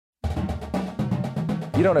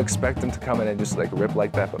you don't expect him to come in and just like rip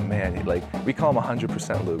like that, but man, we call him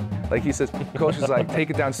 100% Luke. Like he says, coach is like,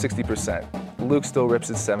 take it down 60%. Luke still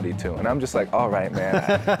rips it 72, and I'm just like, all right, man.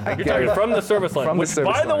 I You're get talking it. from the service line. Which,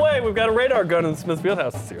 by the way, we've got a radar gun in the Smith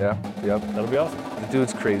Fieldhouse this year. Yeah, yep. That'll be awesome. The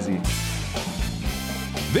dude's crazy.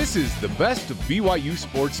 This is the best of BYU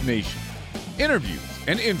Sports Nation. Interviews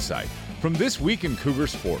and insight from this week in Cougar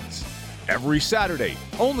sports. Every Saturday,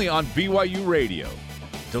 only on BYU Radio.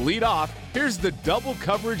 To lead off, here's the double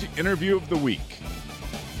coverage interview of the week.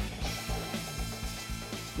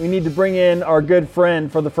 We need to bring in our good friend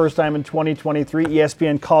for the first time in 2023,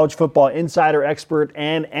 ESPN college football insider, expert,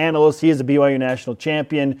 and analyst. He is a BYU national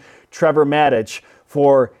champion, Trevor Matich,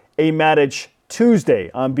 for a Matich Tuesday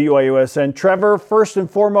on BYUSN. Trevor, first and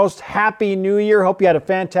foremost, Happy New Year. Hope you had a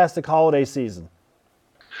fantastic holiday season.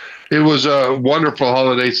 It was a wonderful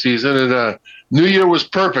holiday season, and New Year was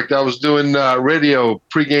perfect. I was doing radio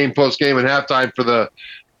pregame, postgame, and halftime for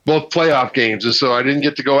both playoff games, and so I didn't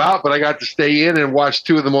get to go out, but I got to stay in and watch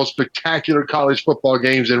two of the most spectacular college football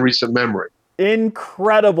games in recent memory.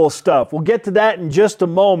 Incredible stuff. We'll get to that in just a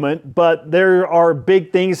moment, but there are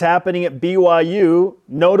big things happening at BYU,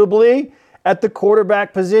 notably at the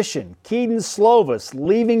quarterback position. Kedon Slovis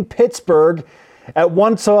leaving Pittsburgh. At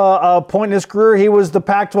one point in his career, he was the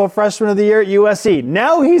Pac-12 Freshman of the Year at USC.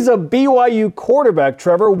 Now he's a BYU quarterback.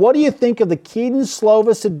 Trevor, what do you think of the Kedon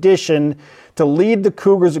Slovis addition to lead the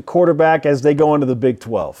Cougars at quarterback as they go into the Big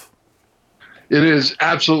 12? It is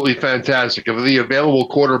absolutely fantastic. Of the available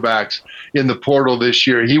quarterbacks in the portal this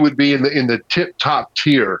year, he would be in the tip-top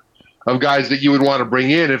tier of guys that you would want to bring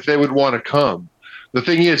in if they would want to come. The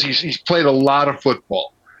thing is, he's played a lot of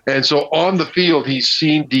football. And so on the field, he's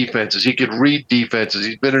seen defenses. He could read defenses.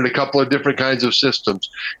 He's been in a couple of different kinds of systems.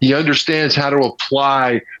 He understands how to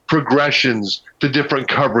apply progressions to different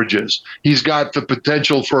coverages. He's got the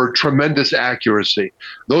potential for tremendous accuracy.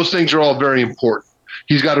 Those things are all very important.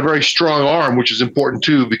 He's got a very strong arm, which is important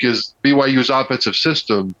too, because BYU's offensive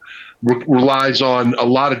system relies on a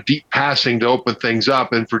lot of deep passing to open things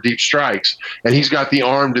up and for deep strikes. And he's got the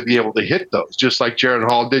arm to be able to hit those, just like Jaron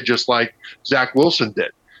Hall did, just like Zach Wilson did.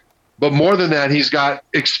 But more than that, he's got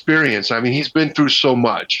experience. I mean, he's been through so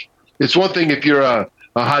much. It's one thing if you're a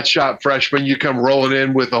hotshot freshman, you come rolling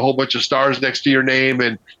in with a whole bunch of stars next to your name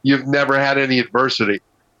and you've never had any adversity.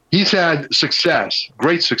 He's had success,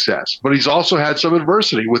 great success, but he's also had some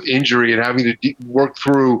adversity with injury and having to work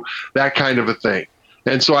through that kind of a thing.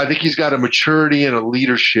 And so I think he's got a maturity and a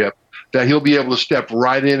leadership that he'll be able to step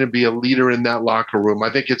right in and be a leader in that locker room. I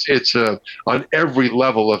think it's on every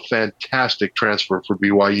level a fantastic transfer for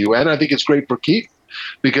BYU. And I think it's great for Keith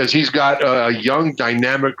because he's got a young,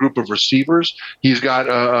 dynamic group of receivers. He's got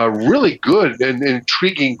a really good and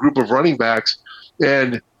intriguing group of running backs.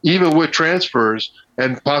 And even with transfers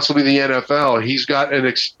and possibly the NFL, he's got an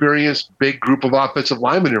experienced big group of offensive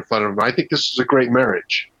linemen in front of him. I think this is a great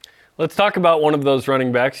marriage. Let's talk about one of those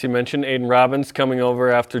running backs. You mentioned Aiden Robbins coming over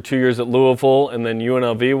after 2 years at Louisville, and then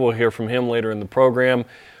UNLV. We'll hear from him later in the program.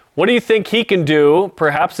 What do you think he can do,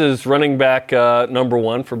 perhaps as running back number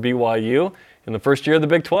one for BYU in the first year of the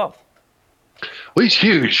Big 12? Well, he's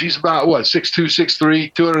huge. He's about, 6'2",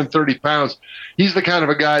 6'3", 230 pounds. He's the kind of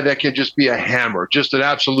a guy that can just be a hammer, just an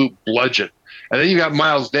absolute bludgeon. And then you got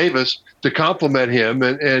Miles Davis to complement him,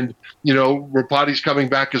 and Rapati's coming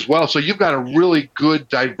back as well. So you've got a really good,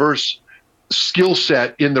 diverse skill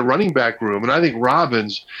set in the running back room. And I think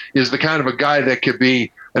Robbins is the kind of a guy that could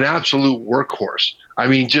be an absolute workhorse. I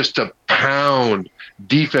mean, just to pound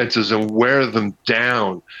defenses and wear them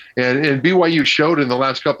down. And BYU showed in the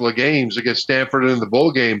last couple of games against Stanford and in the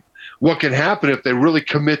bowl game what can happen if they really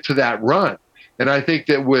commit to that run. And I think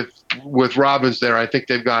that with Robbins there, I think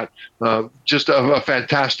they've got just a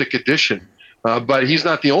fantastic addition. But he's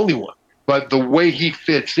not the only one. But the way he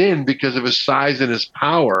fits in because of his size and his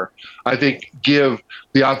power, I think give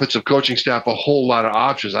the offensive coaching staff a whole lot of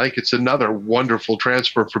options. I think it's another wonderful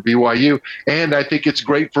transfer for BYU. And I think it's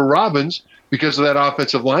great for Robbins because of that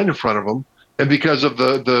offensive line in front of him and because of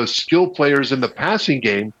the skill players in the passing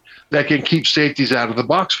game that can keep safeties out of the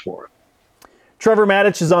box for him. Trevor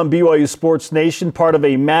Matich is on BYU Sports Nation, part of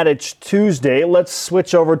a Matich Tuesday. Let's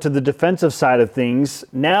switch over to the defensive side of things.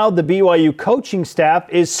 Now the BYU coaching staff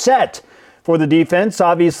is set for the defense.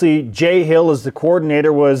 Obviously, Jay Hill as the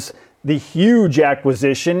coordinator was the huge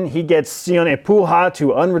acquisition. He gets Sione Puha to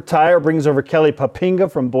unretire, brings over Kelly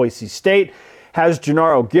Papinga from Boise State, has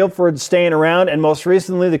Gennaro Guilford staying around, and most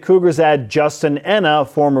recently the Cougars add Justin Enna,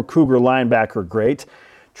 former Cougar linebacker great.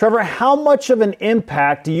 Trevor, how much of an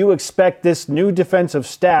impact do you expect this new defensive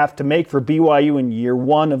staff to make for BYU in year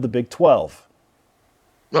one of the Big 12?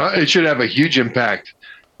 It should have a huge impact.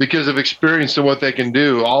 because of experience and what they can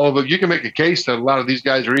do. All of them, you can make a case that a lot of these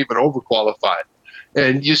guys are even overqualified.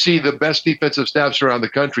 And you see the best defensive staffs around the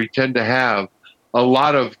country tend to have a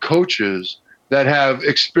lot of coaches that have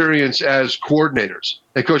experience as coordinators.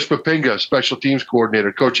 And Coach Papinga, special teams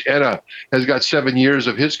coordinator. Coach Etta has got 7 years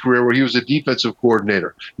of his career where he was a defensive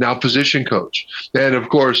coordinator, now position coach. And, of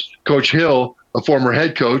course, Coach Hill, a former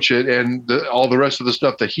head coach, and all the rest of the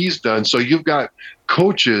stuff that he's done. So you've got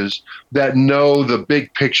coaches that know the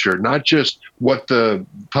big picture, not just what the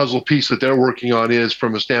puzzle piece that they're working on is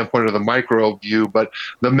from a standpoint of the micro view, but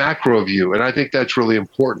the macro view. And I think that's really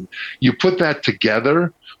important. You put that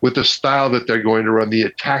together with the style that they're going to run, the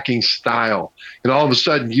attacking style, and all of a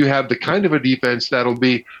sudden you have the kind of a defense that'll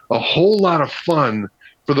be a whole lot of fun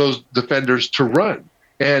for those defenders to run.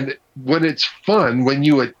 And when it's fun, when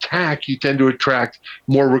you attack, you tend to attract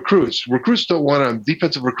more recruits.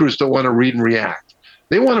 Defensive recruits don't want to read and react.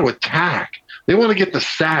 They want to attack. They want to get the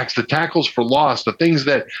sacks, the tackles for loss, the things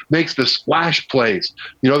that makes the splash plays,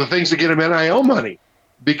 the things that get them NIL money,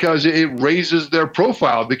 because it raises their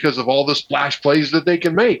profile because of all the splash plays that they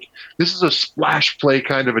can make. This is a splash play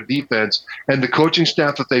kind of a defense, and the coaching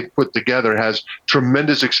staff that they've put together has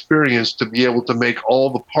tremendous experience to be able to make all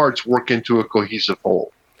the parts work into a cohesive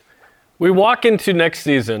whole. We walk into next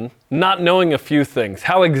season not knowing a few things.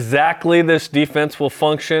 How exactly this defense will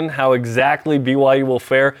function, how exactly BYU will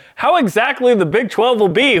fare, how exactly the Big 12 will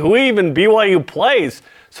be, who even BYU plays.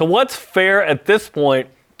 So what's fair at this point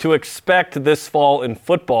to expect this fall in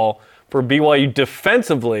football for BYU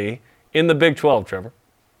defensively in the Big 12, Trevor?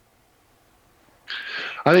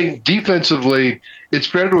 I think defensively, it's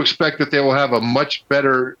fair to expect that they will have a much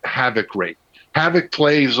better havoc rate. Havoc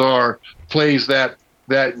plays are plays that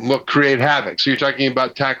create havoc. So you're talking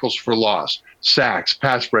about tackles for loss, sacks,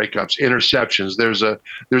 pass breakups, interceptions. There's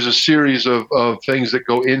a series of things that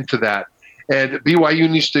go into that. And BYU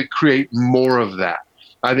needs to create more of that.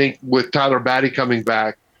 I think with Tyler Batty coming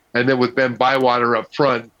back, and then with Ben Bywater up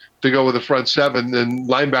front to go with the front seven and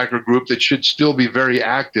linebacker group that should still be very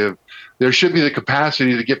active, there should be the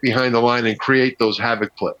capacity to get behind the line and create those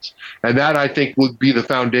havoc plays. And that, I think, would be the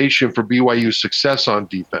foundation for BYU's success on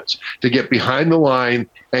defense, to get behind the line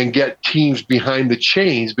and get teams behind the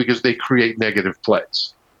chains because they create negative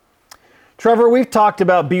plays. Trevor, we've talked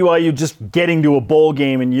about BYU just getting to a bowl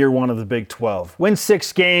game in year one of the Big 12. Win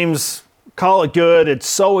 6 games, call it good.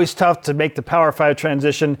 It's always tough to make the Power 5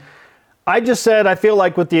 transition. I just said I feel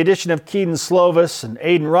like with the addition of Keaton Slovis and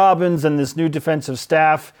Aiden Robbins and this new defensive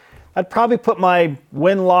staff, I'd probably put my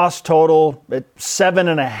win-loss total at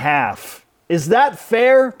 7.5. Is that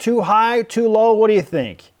fair? Too high? Too low? What do you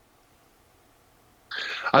think?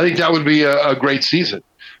 I think that would be a great season,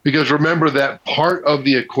 because remember that part of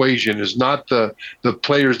the equation is not the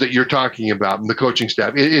players that you're talking about and the coaching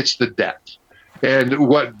staff. It's the depth. And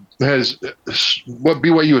what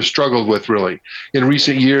BYU has struggled with really in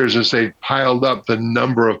recent years as they've piled up the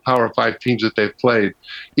number of Power 5 teams that they've played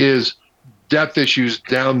is depth issues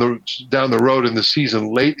down the road in the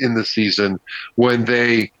season, late in the season, when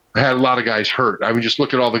they had a lot of guys hurt. I mean, just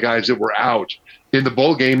look at all the guys that were out in the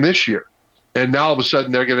bowl game this year. And now all of a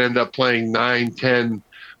sudden they're going to end up playing 9, 10,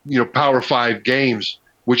 Power 5 games,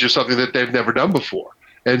 which is something that they've never done before.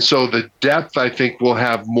 And so the depth, I think, will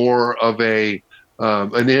have more of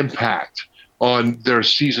an impact on their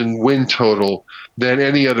season win total than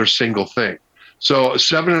any other single thing. So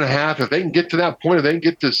 7.5, if they can get to that point, if they can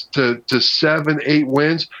get to 7, 8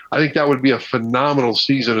 wins, I think that would be a phenomenal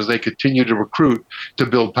season as they continue to recruit to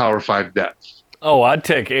build Power 5 depth. Oh, I'd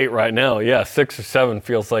take 8 right now. Yeah, 6 or 7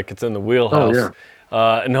 feels like it's in the wheelhouse. Oh,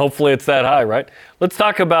 yeah. And hopefully it's that high, right? Let's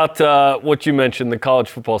talk about what you mentioned, the college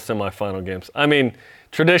football semifinal games. I mean,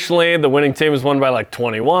 traditionally, the winning team has won by like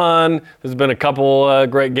 21. There's been a couple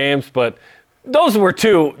great games, but those were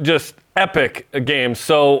 2 just epic games.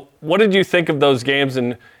 So what did you think of those games,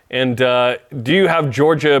 and do you have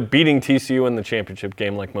Georgia beating TCU in the championship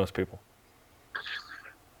game like most people?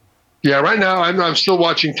 Yeah, right now I'm still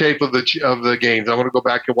watching tape of the games. I want to go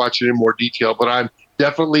back and watch it in more detail, but I'm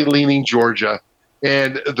definitely leaning Georgia.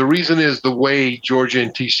 And the reason is the way Georgia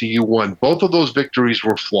and TCU won. Both of those victories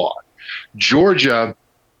were flawed. Georgia,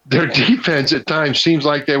 their defense at times seems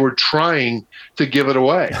like they were trying to give it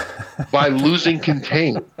away by losing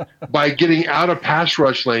contain, by getting out of pass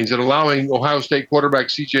rush lanes and allowing Ohio State quarterback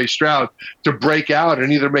C.J. Stroud to break out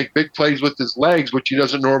and either make big plays with his legs, which he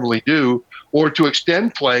doesn't normally do, or to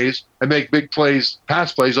extend plays and make big plays,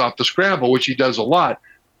 pass plays off the scramble, which he does a lot.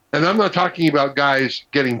 And I'm not talking about guys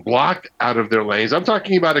getting blocked out of their lanes. I'm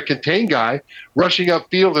talking about a contained guy rushing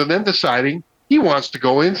upfield and then deciding he wants to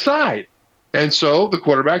go inside. And so the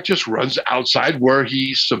quarterback just runs outside where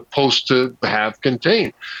he's supposed to have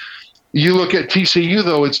contained. You look at TCU,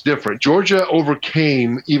 though, it's different. Georgia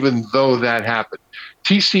overcame even though that happened.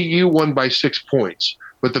 TCU won by 6 points,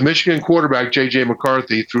 but the Michigan quarterback, J.J.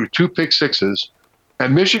 McCarthy, threw 2 pick sixes,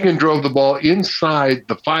 and Michigan drove the ball inside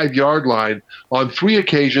the 5-yard line on 3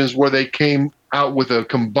 occasions where they came out with a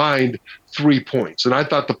combined 3 points. And I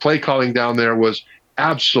thought the play calling down there was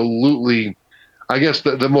absolutely, I guess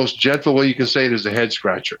the most gentle way you can say it is a head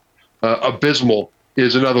scratcher. Abysmal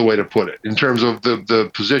is another way to put it in terms of the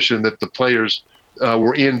position that the players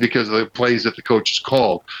were in because of the plays that the coaches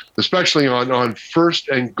called, especially on 1st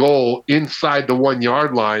and goal inside the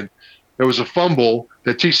 1-yard line. There was a fumble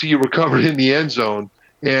that TCU recovered in the end zone,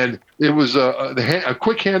 and it was a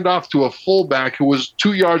quick handoff to a fullback who was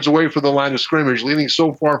 2 yards away from the line of scrimmage, leaning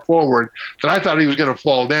so far forward that I thought he was going to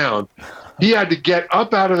fall down. He had to get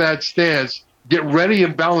up out of that stance, get ready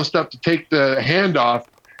and balanced up to take the handoff,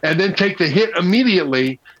 and then take the hit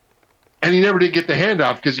immediately. And he never did get the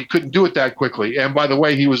handoff because he couldn't do it that quickly. And by the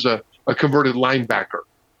way, he was a converted linebacker.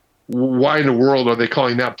 Why in the world are they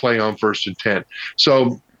calling that play on 1st and 10?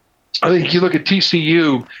 So I think you look at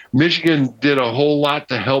TCU, Michigan did a whole lot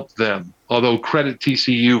to help them, although credit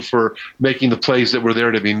TCU for making the plays that were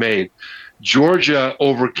there to be made. Georgia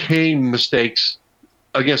overcame mistakes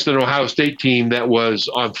against an Ohio State team that was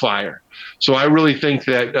on fire. So I really think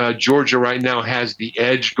that Georgia right now has the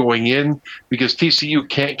edge going in because TCU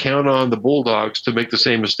can't count on the Bulldogs to make the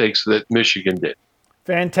same mistakes that Michigan did.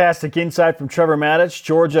 Fantastic insight from Trevor Matich.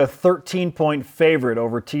 Georgia 13-point favorite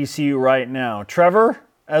over TCU right now. Trevor,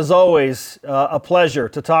 as always, a pleasure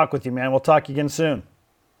to talk with you, man. We'll talk again soon.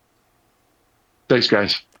 Thanks,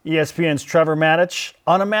 guys. ESPN's Trevor Matich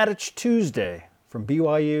on a Matich Tuesday from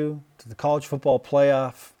BYU to the college football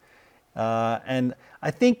playoff. And I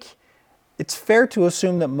think it's fair to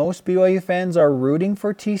assume that most BYU fans are rooting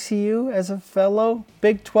for TCU as a fellow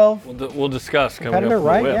Big 12 We'll discuss coming up. competitor,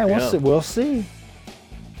 right? Whip, Yeah, we'll see.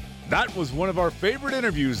 That was one of our favorite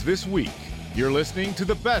interviews this week. You're listening to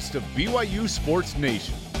the best of BYU Sports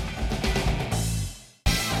Nation.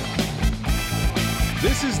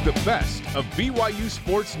 This is the best of BYU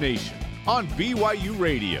Sports Nation on BYU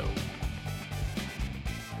Radio.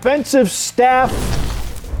 Defensive staff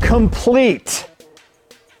complete.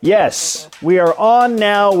 Yes, we are on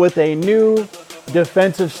now with a new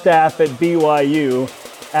defensive staff at BYU,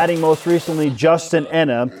 adding most recently Justin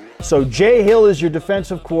Enna. So Jay Hill is your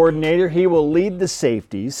defensive coordinator. He will lead the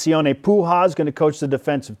safeties. Sione Puha is going to coach the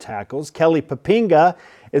defensive tackles. Kelly Papinga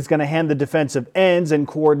is going to hand the defensive ends and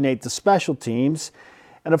coordinate the special teams.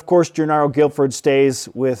 And of course, Gennaro Guilford stays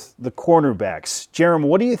with the cornerbacks. Jeremy,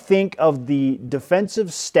 what do you think of the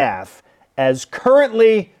defensive staff as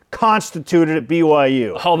currently constituted at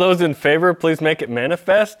BYU? All those in favor, please make it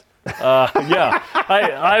manifest. Yeah,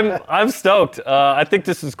 I'm stoked. I think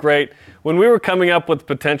this is great. When we were coming up with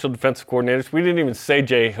potential defensive coordinators, we didn't even say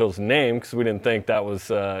Jay Hill's name because we didn't think that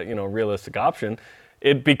was a realistic option.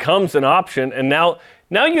 It becomes an option, and now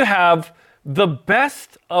you have the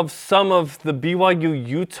best of some of the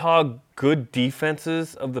BYU-Utah good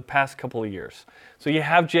defenses of the past couple of years. So you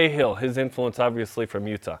have Jay Hill, his influence obviously from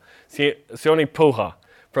Utah. Sione Puha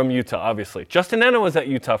from Utah, obviously. Justin Enna was at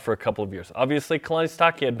Utah for a couple of years. Obviously, Kalani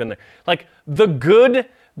Sitake had been there. Like, the good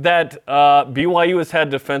that BYU has had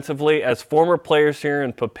defensively as former players here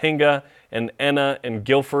in Papinga and Enna and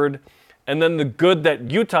Guilford, and then the good that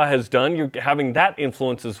Utah has done, you're having that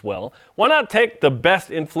influence as well. Why not take the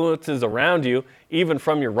best influences around you, even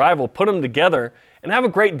from your rival, put them together, and have a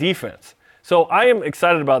great defense? So I am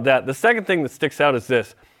excited about that. The second thing that sticks out is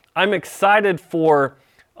this. I'm excited for,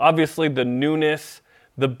 obviously, the newness.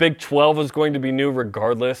 The Big 12 is going to be new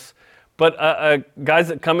regardless. But guys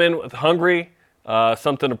that come in with hungry,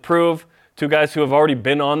 something to prove, 2 guys who have already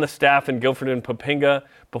been on the staff in Guilford and Papinga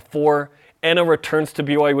before. Enna returns to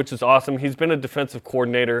BYU, which is awesome. He's been a defensive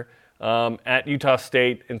coordinator at Utah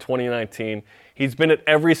State in 2019. He's been at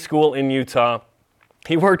every school in Utah.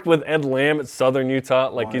 He worked with Ed Lamb at Southern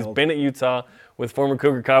Utah. He's been at Utah with former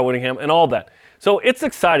Cougar Kyle Whittingham and all that. So it's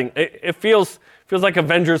exciting. It feels like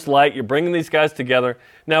Avengers Light. You're bringing these guys together.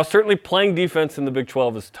 Now, certainly playing defense in the Big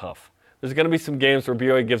 12 is tough. There's going to be some games where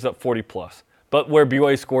BYU gives up 40+, but where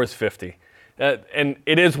BYU scores 50. And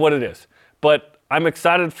it is what it is. But I'm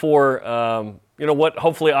excited for, what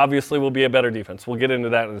hopefully obviously will be a better defense. We'll get into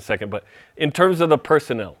that in a second. But in terms of the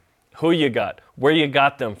personnel, who you got, where you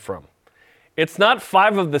got them from, it's not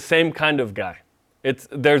 5 of the same kind of guy.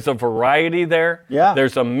 There's a variety there. Yeah.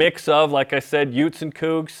 There's a mix of, like I said, Utes and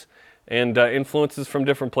Cougs and influences from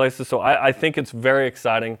different places. So I think it's very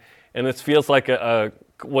exciting, and it feels like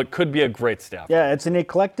what could be a great staff. Yeah, it's an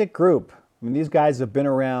eclectic group. I mean, these guys have been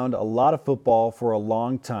around a lot of football for a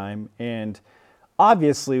long time, and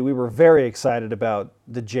obviously we were very excited about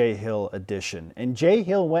the Jay Hill addition. And Jay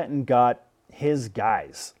Hill went and got his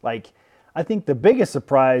guys. Like, I think the biggest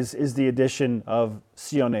surprise is the addition of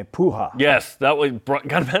Sione Puha. Yes, that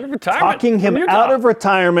got him out of retirement. Talking him out of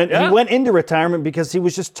retirement. Yeah. He went into retirement because he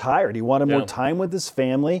was just tired. He wanted more time with his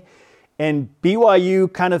family. And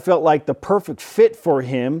BYU kind of felt like the perfect fit for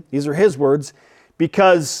him. These are his words.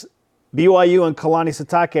 Because BYU and Kalani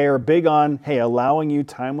Sitake are big on, hey, allowing you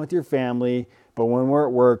time with your family, but when we're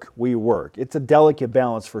at work, we work. It's a delicate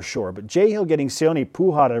balance for sure. But Jay Hill getting Sione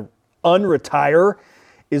Puha to unretire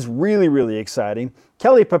is really, really exciting.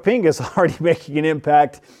 Kelly Papinga is already making an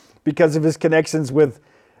impact because of his connections with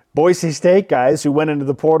Boise State guys who went into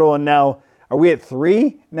the portal, and now, are we at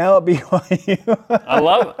 3 now at BYU? I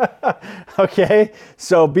love it. Okay,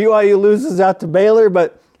 so BYU loses out to Baylor,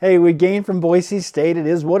 but hey, we gained from Boise State. It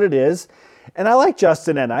is what it is. And I like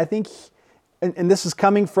Justin N. I think, and this is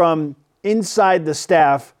coming from inside the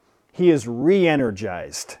staff, he is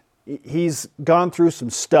re-energized. He's gone through some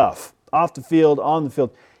stuff off the field, on the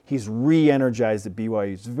field. He's re-energized at BYU.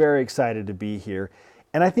 He's very excited to be here.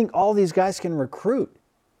 And I think all these guys can recruit,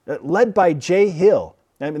 led by Jay Hill.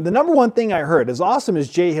 I mean, the number one thing I heard, as awesome as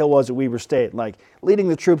Jay Hill was at Weber State, like leading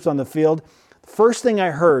the troops on the field, first thing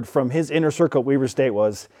I heard from his inner circle at Weber State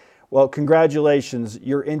was, well, congratulations,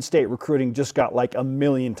 your in-state recruiting just got like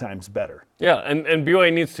 1,000,000 times better. Yeah, and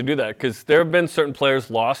BYU needs to do that because there have been certain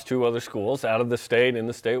players lost to other schools, out of the state, in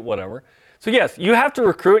the state, whatever. So yes, you have to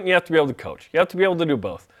recruit and you have to be able to coach. You have to be able to do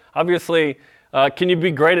both. Obviously, can you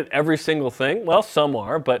be great at every single thing? Well, some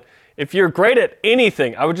are, but if you're great at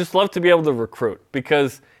anything, I would just love to be able to recruit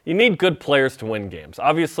because you need good players to win games.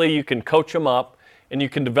 Obviously, you can coach them up and you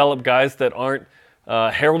can develop guys that aren't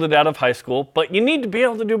heralded out of high school, but you need to be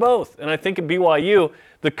able to do both. And I think at BYU,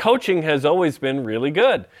 the coaching has always been really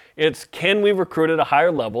good. It's can we recruit at a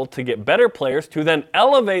higher level to get better players to then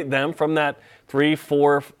elevate them from that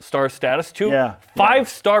 3-4 star status to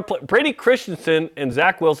 5-star play. Brady Christensen and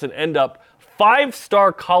Zach Wilson end up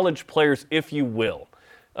 5-star college players, if you will.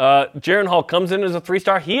 Jaren Hall comes in as a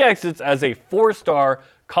 3-star. He exits as a 4-star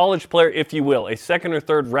college player, if you will, a second or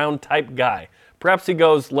third round type guy. Perhaps he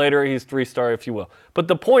goes later, he's 3-star, if you will. But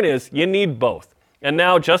the point is, you need both. And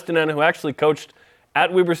now Justin N., who actually coached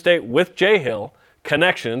at Weber State with Jay Hill,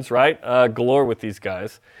 connections, right, galore with these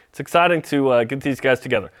guys. It's exciting to get these guys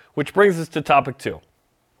together, which brings us to topic 2.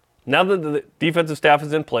 Now that the defensive staff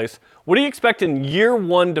is in place, what do you expect in year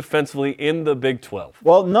 1 defensively in the Big 12?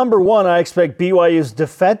 Well, number one, I expect BYU's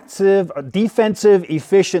defensive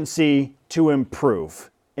efficiency to improve.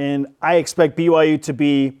 And I expect BYU to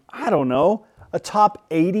be, I don't know, a top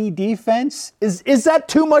 80 defense? Is that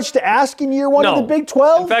too much to ask in year 1 of the Big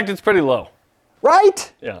 12? In fact, it's pretty low.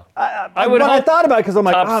 Right? Yeah. I thought about it because I'm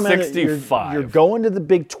like, top man, 65. You're going to the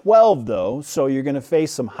Big 12, though, so you're going to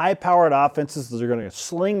face some high-powered offenses that are going to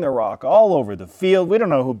sling the rock all over the field. We don't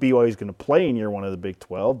know who BYU is going to play in year 1 of the Big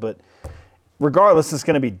 12, but regardless, it's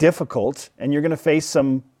going to be difficult, and you're going to face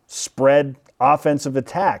some spread offensive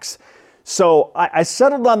attacks. So I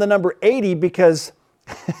settled on the number 80 because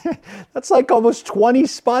that's like almost 20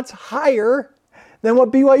 spots higher than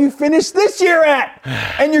what BYU finished this year at.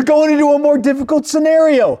 And you're going into a more difficult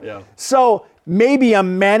scenario. Yeah. So maybe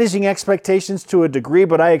I'm managing expectations to a degree,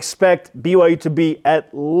 but I expect BYU to be at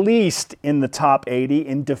least in the top 80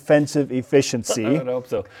 in defensive efficiency. I would hope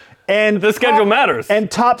so. And the schedule matters.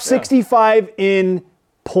 And top 65 in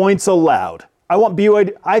points allowed. I want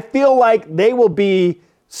BYU, I feel like they will be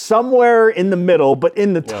somewhere in the middle, but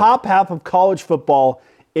in the top half of college football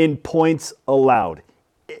in points allowed.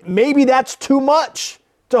 Maybe that's too much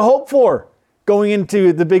to hope for going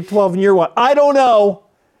into the Big 12 in year 1. I don't know,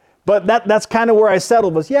 but that's kind of where I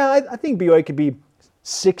settled was, I think BYU could be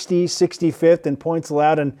 60, 65th in points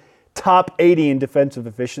allowed and top 80 in defensive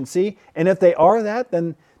efficiency. And if they are that,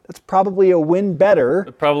 then that's probably a win better.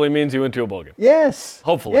 It probably means you went to a bowl game. Yes.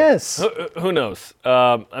 Hopefully. Yes. Who knows?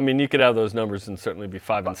 I mean, you could have those numbers and certainly be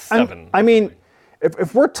 5 and 7. I mean,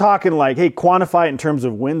 if we're talking like, hey, quantify it in terms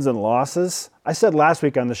of wins and losses, I said last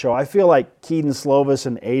week on the show, I feel like Keaton Slovis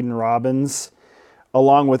and Aiden Robbins,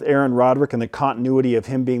 along with Aaron Roderick and the continuity of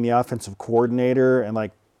him being the offensive coordinator and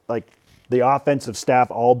like the offensive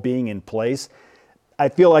staff all being in place, I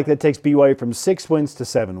feel like that takes BYU from 6 wins to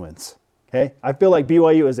 7 wins. Okay? I feel like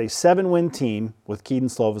BYU is a 7-win team with Keaton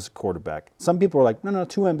Slovis as quarterback. Some people are like, no,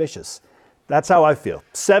 too ambitious. That's how I feel.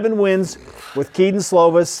 7 wins with Keaton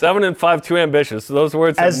Slovis. 7 and 5, too ambitious. Those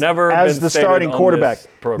words have never been as the starting quarterback. This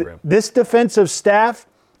program. This defensive staff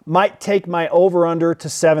might take my over/under to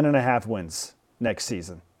 7.5 wins next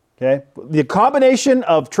season. Okay, the combination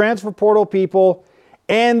of transfer portal people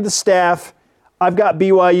and the staff, I've got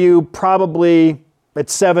BYU probably at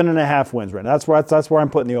 7.5 wins right now. That's where I'm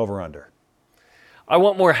putting the over/under. I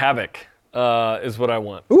want more havoc, is what I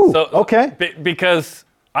want. Ooh, okay. Because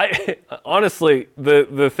I honestly,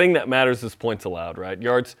 the thing that matters is points allowed, right?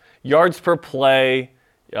 Yards per play,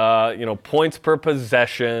 points per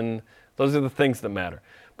possession. Those are the things that matter.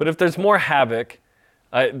 But if there's more havoc,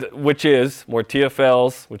 which is more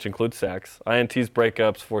TFLs, which includes sacks, INTs,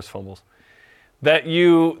 breakups, forced fumbles,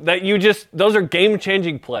 those are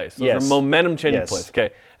game-changing plays. Those are momentum-changing plays. Okay.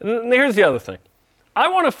 And here's the other thing. I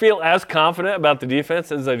want to feel as confident about the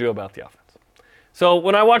defense as I do about the offense. So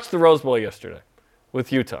when I watched the Rose Bowl yesterday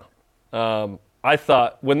with Utah, I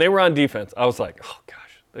thought when they were on defense, I was like, oh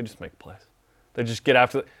gosh, they just make plays. They just get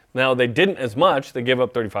after it. Now they didn't as much. They gave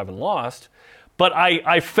up 35 and lost. But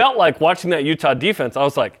I felt like watching that Utah defense, I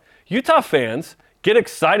was like, Utah fans get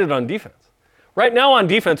excited on defense. Right now on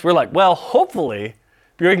defense, we're like, well, hopefully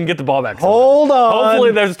BYU can get the ball back sometime. Hold on.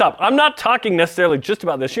 Hopefully there's a stop. I'm not talking necessarily just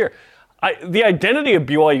about this year. The identity of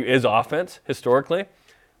BYU is offense, historically.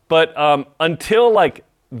 But until like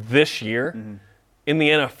this year, in the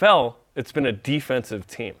NFL, it's been a defensive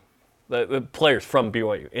team. The players from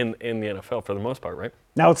BYU in the NFL for the most part, right?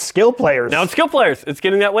 Now it's skill players. It's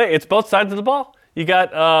getting that way. It's both sides of the ball. You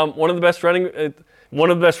got one of the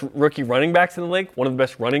best rookie running backs in the league, one of the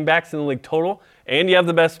best running backs in the league total, and you have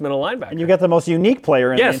the best middle linebacker. And you got the most unique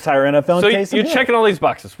player in the entire NFL. So you're checking all these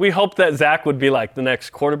boxes. We hope that Zach would be like the next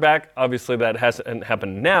quarterback. Obviously, that hasn't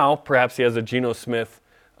happened now. Perhaps he has a Geno Smith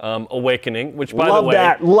awakening, which, by the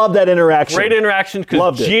way, love that interaction. Great interaction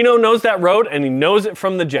because Geno knows that road and he knows it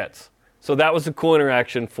from the Jets. So that was a cool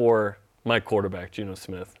interaction for my quarterback, Geno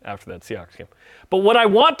Smith, after that Seahawks game. But what I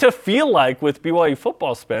want to feel like with BYU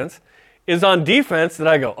football, Spence, is on defense that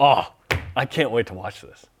I go, oh, I can't wait to watch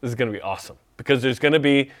this. This is going to be awesome because there's going to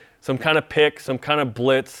be some kind of pick, some kind of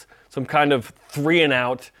blitz, some kind of 3 and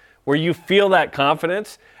out where you feel that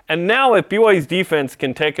confidence. And now if BYU's defense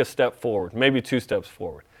can take a step forward, maybe 2 steps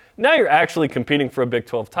forward, now you're actually competing for a Big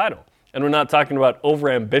 12 title. And we're not talking about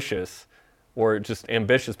over-ambitious or just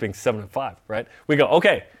ambitious being 7-5, right? We go,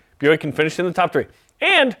 okay, BYU can finish in the top 3.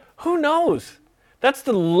 And who knows? That's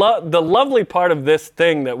the lovely part of this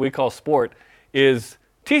thing that we call sport is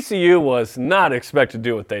TCU was not expected to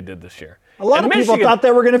do what they did this year. A lot of people thought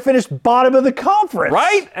they were going to finish bottom of the conference.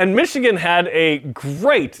 Right? And Michigan had a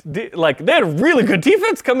great, they had a really good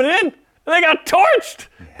defense coming in. And they got torched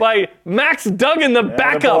by Max Duggan, the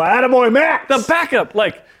backup. Attaboy Max. The backup.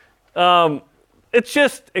 It's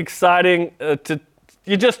just exciting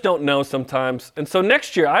you just don't know sometimes. And so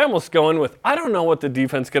next year, I almost go in with, I don't know what the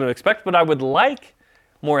defense is going to expect, but I would like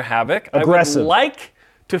more havoc. Aggressive. I would like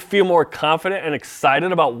to feel more confident and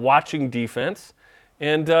excited about watching defense.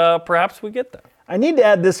 And perhaps we get that. I need to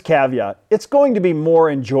add this caveat. It's going to be more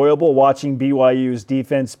enjoyable watching BYU's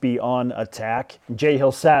defense be on attack. Jay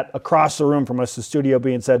Hill sat across the room from us in Studio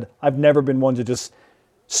B and said, I've never been one to just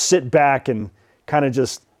sit back and kind of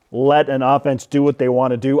just let an offense do what they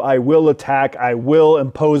want to do. I will attack. I will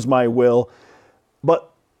impose my will.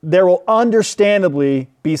 But there will understandably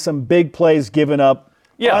be some big plays given up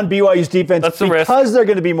on BYU's defense because they're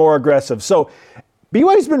going to be more aggressive. So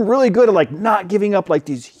BYU's been really good at not giving up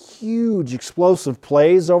these huge explosive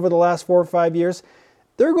plays over the last 4 or 5 years.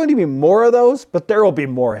 There are going to be more of those, but there will be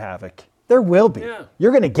more havoc. There will be. Yeah.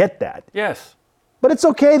 You're going to get that. Yes. But it's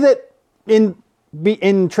okay that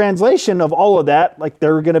in translation of all of that,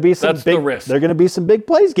 there are going to be some the risk. There are going to be some big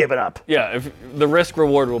plays given up. Yeah, if the risk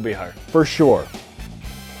reward will be higher. For sure.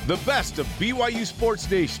 The best of BYU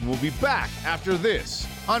Sports Nation will be back after this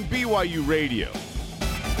on BYU Radio.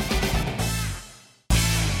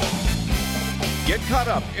 Get caught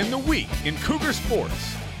up in the week in Cougar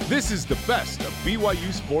Sports. This is the best of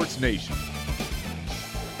BYU Sports Nation.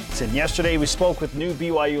 And yesterday we spoke with new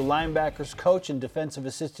BYU linebackers coach and defensive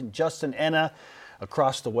assistant Justin Enna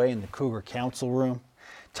across the way in the Cougar Council room.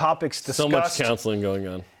 Topics discussed. So much counseling going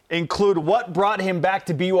on. Include what brought him back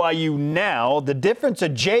to BYU now, the difference a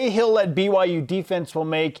Jay Hill-led BYU defense will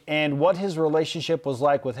make, and what his relationship was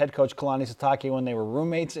like with head coach Kalani Sitake when they were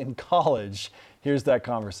roommates in college. Here's that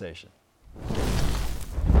conversation.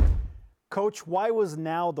 Coach, why was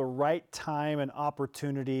now the right time and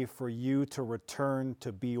opportunity for you to return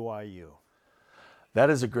to BYU? That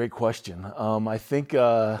is a great question. I think,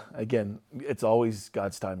 again, it's always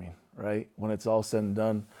God's timing, right? When it's all said and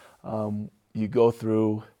done, you go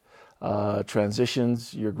through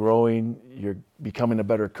transitions, you're growing, you're becoming a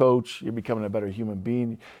better coach, you're becoming a better human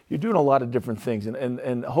being. You're doing a lot of different things,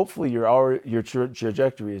 and hopefully your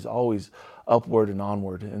trajectory is always upward and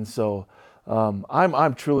onward. And so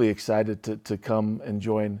I'm truly excited to come and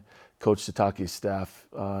join Coach Sitake's staff,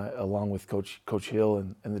 along with Coach Hill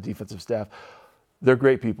and the defensive staff. They're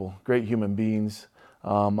great people, great human beings.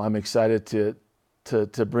 I'm excited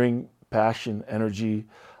to bring passion, energy,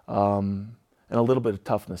 and a little bit of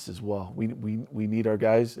toughness as well. We need our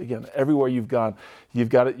guys. Again, everywhere you've gone,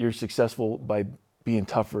 you're successful by being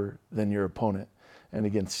tougher than your opponent. And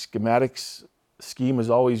again, scheme is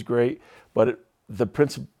always great, but the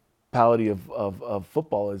principality of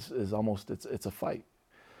football is almost, it's a fight.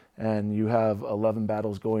 And you have 11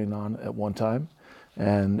 battles going on at one time.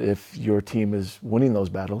 And if your team is winning those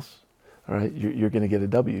battles, all right, you're going to get a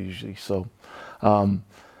W usually. So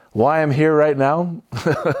why I'm here right now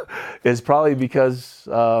is probably because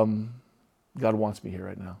God wants me here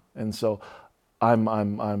right now. And so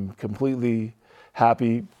I'm completely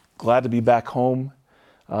happy, glad to be back home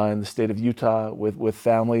in the state of Utah with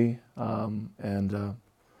family, and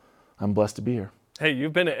I'm blessed to be here. Hey,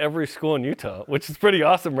 you've been at every school in Utah, which is pretty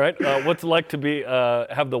awesome, right? What's it like to be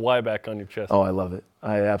have the Y back on your chest? Oh, I love it.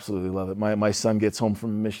 I absolutely love it. My son gets home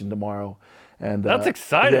from a mission tomorrow, and that's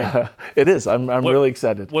exciting. Yeah, it is. I'm really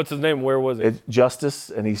excited. What's his name? Where was he? It's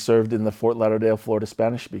Justice, and he served in the Fort Lauderdale, Florida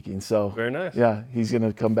Spanish speaking. So very nice. Yeah, he's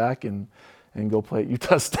gonna come back and go play at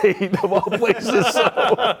Utah State of all places. So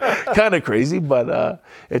kind of crazy, but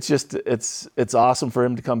it's awesome for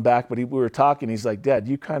him to come back. But we were talking. He's like, Dad,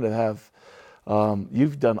 you kind of have.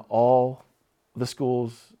 You've done all the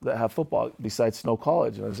schools that have football besides Snow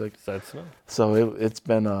College. And I was like, besides Snow. So it's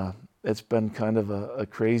been kind of a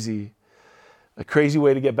crazy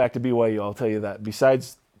way to get back to BYU. I'll tell you that.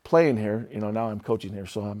 Besides playing here, now I'm coaching here,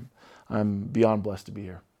 so I'm beyond blessed to be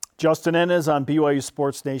here. Justin Ennis on BYU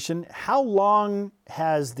Sports Nation. How long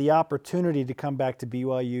has the opportunity to come back to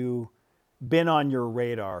BYU been on your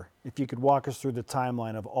radar? If you could walk us through the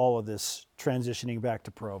timeline of all of this transitioning back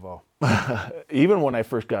to Provo. Even when I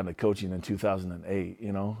first got into coaching in 2008,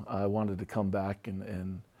 I wanted to come back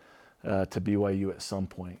and to BYU at some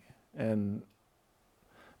point. And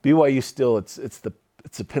BYU still, it's the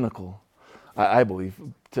pinnacle, I believe,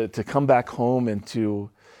 to come back home and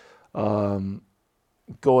to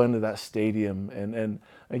go into that stadium. And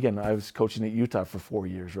again, I was coaching at Utah for 4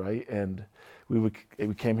 years, right? And we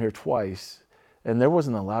came here twice, and there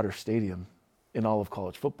wasn't a louder stadium in all of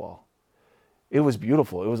college football. It was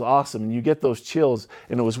beautiful. It was awesome. And you get those chills,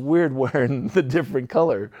 and it was weird wearing the different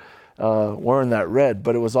color, wearing that red,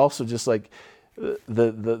 but it was also just like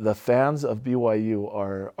the fans of BYU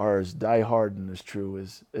are as diehard and as true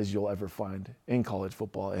as you'll ever find in college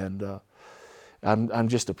football. And I'm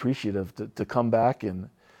just appreciative to come back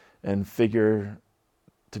and figure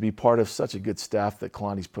to be part of such a good staff that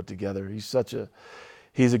Kalani's put together.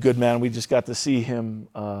 He's a good man. We just got to see him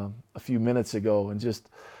a few minutes ago, and just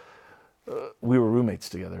we were roommates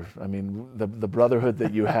together. I mean, the brotherhood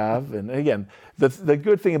that you have, and again, the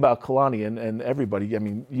good thing about Kalani and everybody, I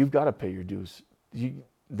mean, you've got to pay your dues.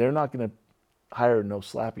 They're not going to hire no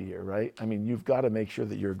slappy here, right? I mean, you've got to make sure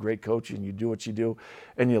that you're a great coach and you do what you do,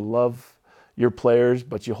 and you love your players,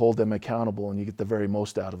 but you hold them accountable and you get the very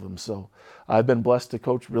most out of them. So I've been blessed to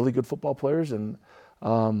coach really good football players, and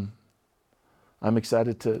I'm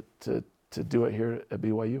excited to do it here at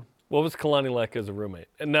BYU. What was Kalani like as a roommate?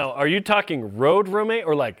 And now, are you talking road roommate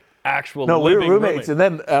or like actual No, we were roommates, roommate? and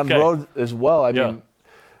then on road as well. I Yeah. mean,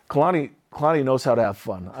 Kalani knows how to have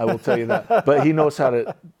fun. I will tell you that. But he knows how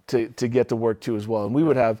to get to work too as well.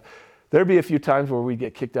 And there'd be a few times where we'd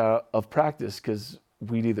get kicked out of practice because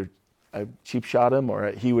we'd either cheap shot him,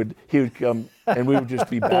 or he would come and we would just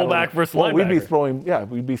be battling. Fullback versus Well, we'd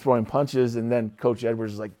linebacker. be throwing punches, and then Coach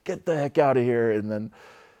Edwards is like, "Get the heck out of here!" And then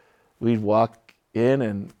we'd walk in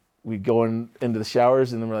and we'd go into the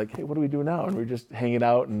showers, and then we're like, "Hey, what do we do now?" And we're just hanging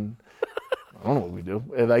out, and I don't know what we do.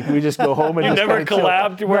 And like we just go home and You just never kinda chill.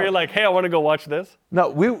 collabed where No. you're like, hey, I want to go watch this? No,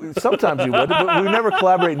 we sometimes we would, but we never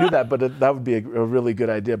collaborate and do that. But that would be a really good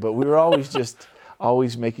idea. But we were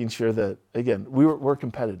always making sure that, again, we're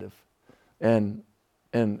competitive, and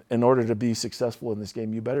in order to be successful in this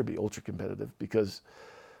game, you better be ultra competitive, because,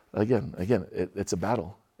 again, it's a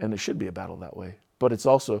battle, and it should be a battle that way. But it's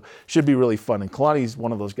also should be really fun. And Kalani's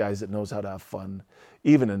one of those guys that knows how to have fun,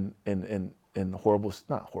 even in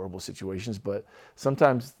not horrible situations, but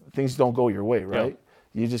sometimes things don't go your way, right?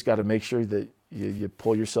 Yeah. You just got to make sure that you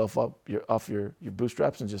pull yourself up off your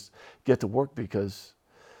bootstraps and just get to work, because,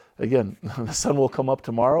 again, the sun will come up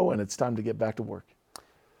tomorrow and it's time to get back to work.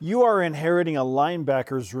 You are inheriting a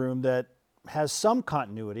linebacker's room that has some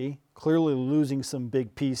continuity, clearly losing some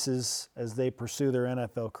big pieces as they pursue their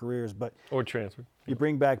NFL careers. But Or transfer. you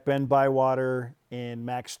bring back Ben Bywater and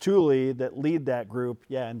Max Tooley that lead that group.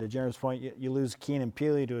 Yeah, and to Jerem's point, you lose Keenan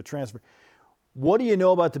Peely to a transfer. What do you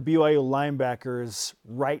know about the BYU linebackers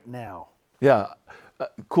right now? Yeah,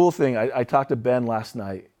 cool thing. I talked to Ben last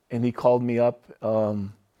night, and he called me up,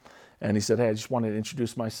 and he said, "Hey, I just wanted to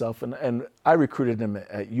introduce myself." And I recruited him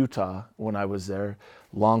at Utah when I was there.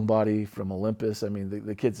 Long body from Olympus. I mean,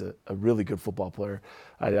 the kid's a really good football player.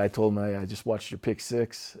 I told him I just watched your pick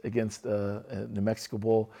 6 against New Mexico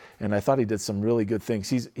Bowl, and I thought he did some really good things.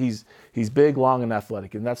 He's big, long, and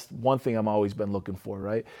athletic, and that's one thing I've always been looking for,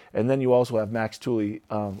 right? And then you also have Max Tooley.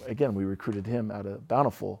 Again, we recruited him out of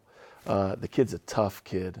Bountiful. The kid's a tough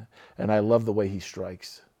kid, and I love the way he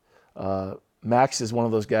strikes. Max is one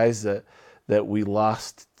of those guys that we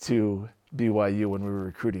lost to BYU when we were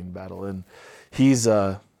recruiting battle, and he's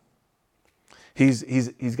got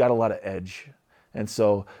a lot of edge, and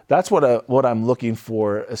so that's what I'm looking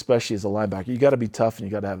for, especially as a linebacker. You got to be tough and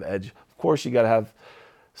you got to have edge. Of course, you got to have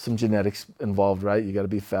some genetics involved, right? You got to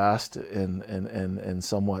be fast and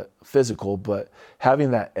somewhat physical, but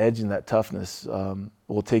having that edge and that toughness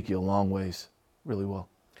will take you a long ways, really well.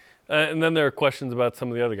 And then there are questions about some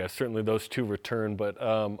of the other guys. Certainly those 2 return, but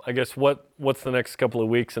I guess what's the next couple of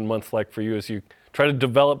weeks and months like for you as you try to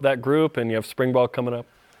develop that group and you have spring ball coming up?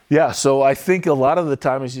 Yeah, so I think a lot of the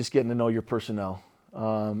time is just getting to know your personnel,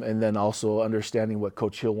 and then also understanding what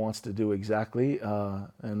Coach Hill wants to do exactly.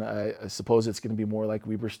 And I suppose it's going to be more like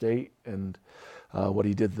Weber State and what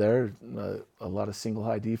he did there. A lot of single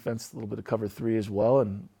high defense, a little bit of cover 3 as well,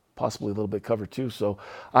 and possibly a little bit cover 2. So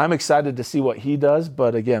I'm excited to see what he does.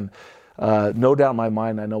 But again, no doubt in my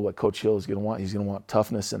mind, I know what Coach Hill is going to want. He's going to want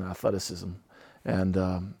toughness and athleticism.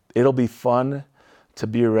 And it'll be fun to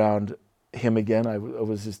be around him again. I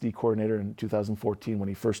was his D coordinator in 2014 when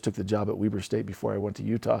he first took the job at Weber State before I went to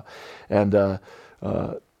Utah. And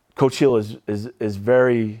Coach Hill is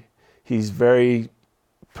very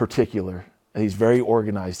particular. He's very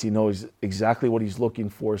organized. He knows exactly what he's looking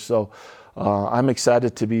for. So I'm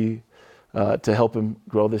excited to help him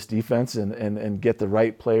grow this defense and get the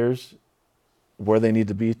right players where they need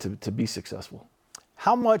to be successful.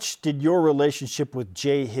 How much did your relationship with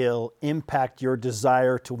Jay Hill impact your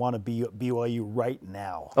desire to want to be at BYU right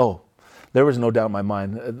now? Oh, there was no doubt in my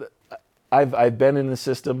mind. I've been in the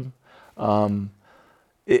system.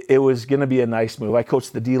 It was going to be a nice move. I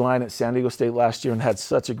coached the D-line at San Diego State last year and had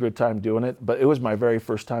such a good time doing it, but it was my very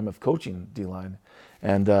first time of coaching D-line.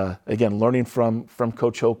 And again, learning from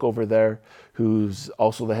Coach Hoke over there, who's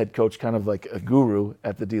also the head coach, kind of like a guru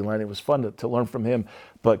at the D-line. It was fun to learn from him.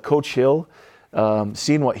 But Coach Hill,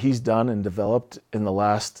 seeing what he's done and developed in the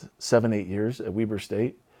last 7-8 years at Weber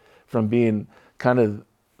State, from being kind of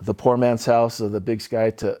the poor man's house of the Big Sky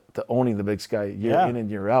to owning the Big Sky year in and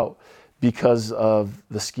year out because of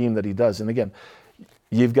the scheme that he does. And again,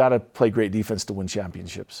 you've got to play great defense to win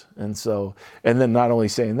championships. And then not only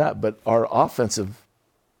saying that, but our offensive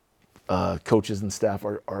coaches and staff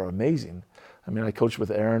are amazing. I mean, I coached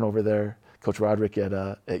with Aaron over there, Coach Roderick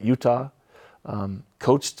at Utah,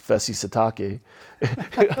 coached Fesi Satake.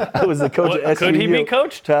 I was the coach at SVU. Could he be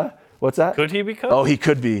coached? Huh? What's that? Could he be coached? Oh, he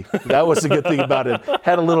could be. That was the good thing about it.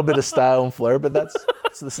 Had a little bit of style and flair, but that's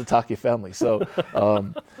the Satake family. So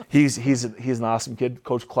he's an awesome kid.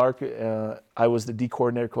 Coach Clark, I was the D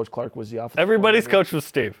coordinator. Coach Clark was the offensive Everybody's coordinator. coach was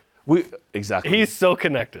Steve. Exactly. He's so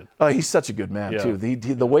connected. Oh, he's such a good man too.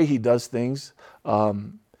 The way he does things,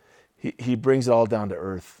 he brings it all down to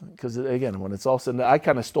earth. Because again, when it's all said, I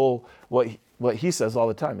kind of stole what he says all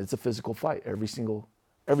the time. It's a physical fight every single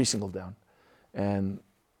down, and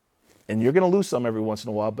you're going to lose some every once in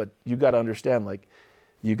a while. But you got to understand, like,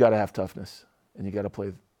 you got to have toughness and you got to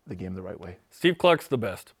play the game the right way. Steve Clark's the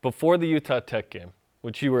best. Before the Utah Tech game,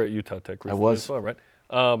 which you were at Utah Tech recently I was. as well, right?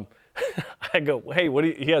 I go, hey,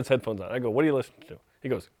 he has headphones on. I go, what are you listening to? He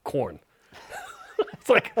goes, Korn. It's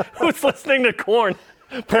like, who's listening to Korn?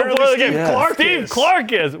 Apparently Steve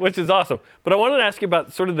Clark is, which is awesome. But I wanted to ask you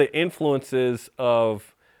about sort of the influences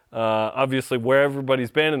of obviously where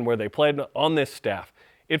everybody's been and where they played on this staff.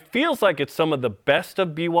 It feels like it's some of the best of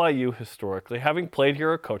BYU historically, having played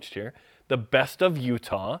here or coached here, the best of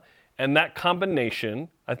Utah, and that combination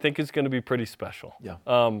I think is going to be pretty special. Yeah.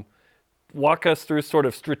 Walk us through sort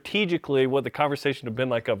of strategically what the conversation have been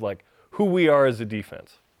like of like who we are as a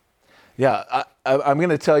defense. Yeah, I'm going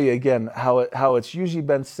to tell you again how it's usually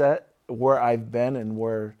been set, where I've been and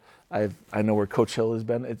where I know where Coach Hill has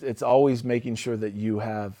been. It's always making sure that you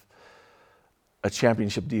have a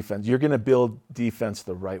championship defense. You're going to build defense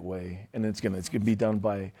the right way, and it's going to be done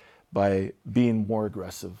by being more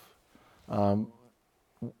aggressive. I'm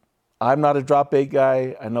not a drop eight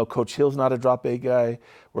guy. I know Coach Hill's not a drop eight guy.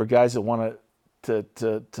 We're guys that want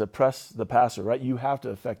to press the passer, right? You have to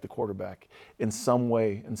affect the quarterback in some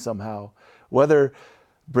way and somehow. Whether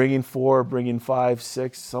bringing 4, bringing 5,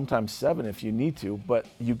 6, sometimes 7 if you need to, but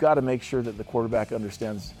you got to make sure that the quarterback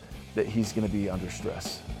understands that he's going to be under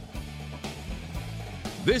stress.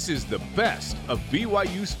 This is the best of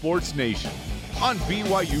BYU Sports Nation on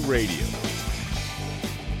BYU Radio.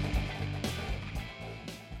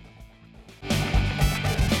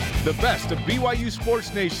 The best of BYU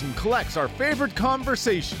Sports Nation collects our favorite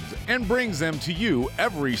conversations and brings them to you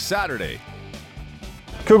every Saturday.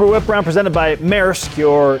 Cougar Whip Round presented by Maersk,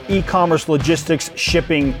 your e-commerce logistics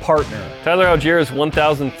shipping partner. Tyler Allgeier's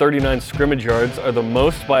 1,039 scrimmage yards are the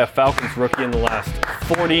most by a Falcons rookie in the last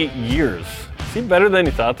 40 years. Is he better than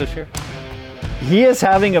you thought this year? He is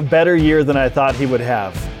having a better year than I thought he would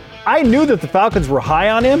have. I knew that the Falcons were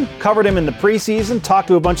high on him, covered him in the preseason, talked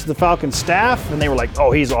to a bunch of the Falcons staff, and they were like,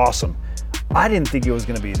 oh, he's awesome. I didn't think he was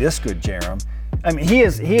going to be this good, Jarom. I mean, he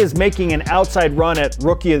is making an outside run at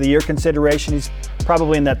Rookie of the Year consideration. He's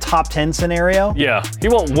probably in that top 10 scenario. Yeah, he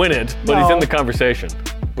won't win it, but he's in the conversation.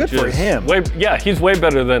 Good for him. He's way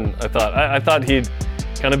better than I thought. I thought he'd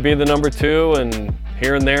kind of be the number 2 and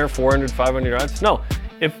here and there, 400, 500 yards. No,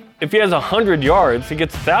 if he has 100 yards, he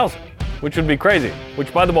gets 1,000, which would be crazy.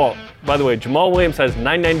 Which, by the way, Jamal Williams has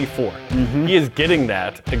 994. Mm-hmm. He is getting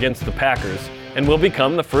that against the Packers and will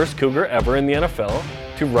become the first Cougar ever in the NFL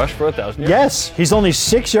to rush for 1,000 yards. Yes, he's only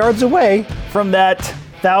 6 yards away from that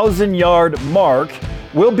 1,000-yard mark.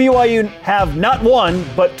 Will BYU have not one,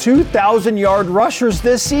 but 2,000-yard rushers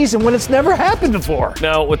this season when it's never happened before?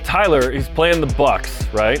 Now, with Tyler, he's playing the Bucks,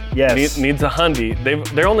 right? Yes. Needs a hundy.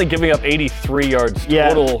 They're only giving up 83 yards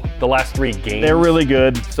total the last 3 games. They're really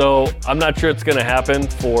good. So I'm not sure it's going to happen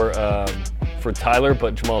for Tyler,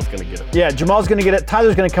 but Jamal's going to get it. Yeah, Jamal's going to get it.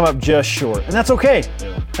 Tyler's going to come up just short, and that's okay.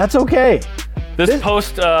 Yeah. That's okay. This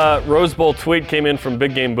post Rose Bowl tweet came in from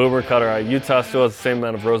Big Game Boomer Cutter. Utah still has the same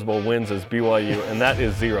amount of Rose Bowl wins as BYU, and that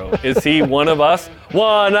is 0. Is he one of us?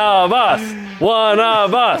 One of us! One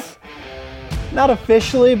of us! Not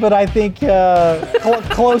officially, but I think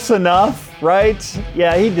close enough, right?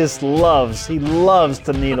 Yeah, he loves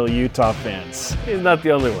to needle Utah fans. He's not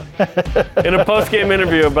the only one. In a post-game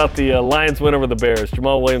interview about the Lions win over the Bears,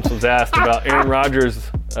 Jamal Williams was asked about Aaron Rodgers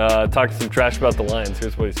talking some trash about the Lions.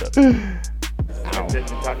 Here's what he said. I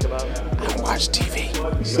don't watch TV.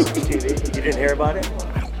 You didn't hear about it?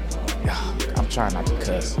 I'm trying not to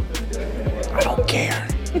cuss. I don't care.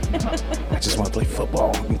 I just want to play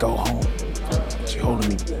football and go home.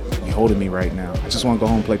 You're holding me right now. I just want to go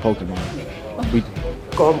home and play Pokemon.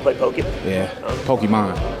 Go home and play Pokemon? Yeah,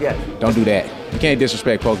 Pokemon. Yeah. Don't do that. You can't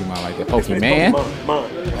disrespect Pokemon like that. Pokemon.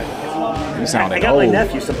 You sound like I got my old.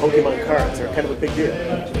 nephew some Pokemon cards. They're kind of a big deal.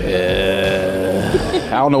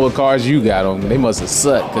 I don't know what cards you got on. They must have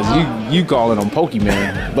sucked because you calling them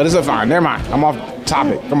Pokemon. But it's a fine. Never mind. I'm off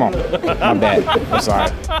topic. Come on. My bad. I'm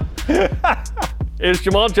sorry. Is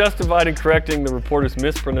Jamal justified in correcting the reporter's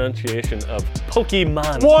mispronunciation of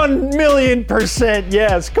Pokemon? 1,000,000%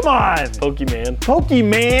 yes. Come on. Pokemon.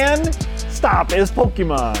 Pokemon? Stop. It's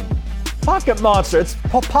Pokemon. Pocket Monster. It's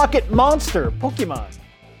Pocket Monster. Pokemon.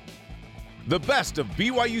 The best of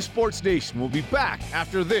BYU Sports Nation will be back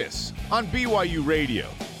after this on BYU Radio.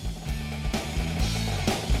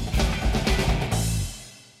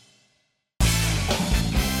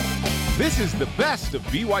 This is the best of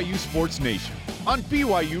BYU Sports Nation on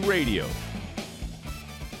BYU Radio.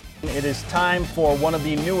 It is time for one of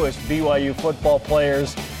the newest BYU football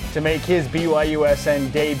players to make his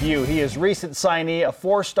BYUSN debut. He is recent signee, a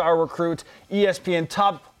 4-star recruit, ESPN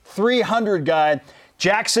top 300 guy,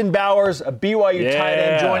 Jackson Bowers, a BYU tight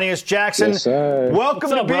end, joining us. Jackson, yes, sir. Welcome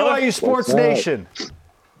to BYU Sports Nation.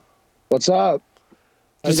 What's up?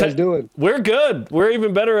 How you guys doing? We're good. We're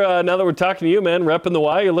even better now that we're talking to you, man. Repping the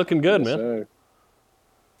Y, you're looking good, man. Sir.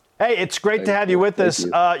 Hey, it's great to have you with us.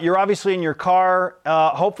 You're obviously in your car.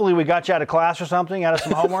 Hopefully we got you out of class or something, out of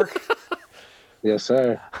some homework. Yes,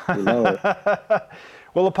 sir. You know it.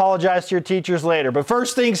 We'll apologize to your teachers later. But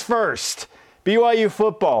first things first, BYU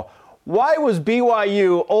football. Why was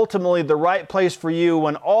BYU ultimately the right place for you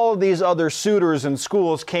when all of these other suitors and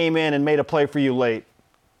schools came in and made a play for you late?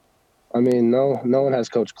 I mean, no one has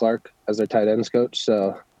Coach Clark as their tight ends coach,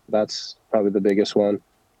 so that's probably the biggest one,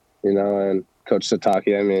 and Coach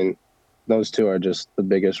Sataki. I mean, those two are just the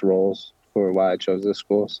biggest roles for why I chose this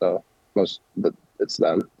school. So it's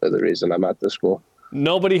them. They're the reason I'm at this school.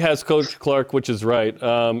 Nobody has Coach Clark, which is right.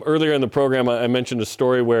 Earlier in the program, I mentioned a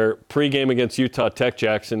story where pregame against Utah Tech,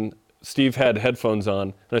 Jackson, Steve had headphones on,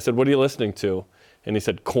 and I said, "What are you listening to?" And he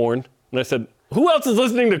said, "Korn." And I said, "Who else is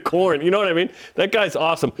listening to Korn?" You know what I mean? That guy's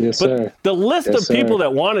awesome. Yes, but sir. the list of people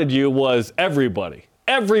that wanted you was everybody.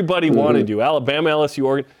 Everybody wanted you. Alabama, LSU,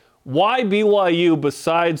 Oregon. Why BYU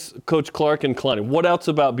besides Coach Clark and Kalani? What else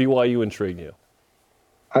about BYU intrigued you?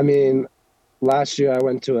 I mean, last year I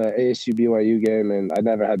went to an ASU BYU game, and I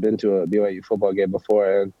never had been to a BYU football game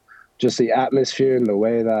before. And just the atmosphere and the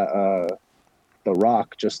way that The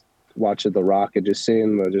Rock, just watching The Rock and just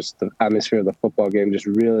seeing the atmosphere of the football game just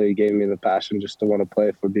really gave me the passion just to want to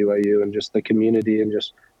play for BYU, and just the community and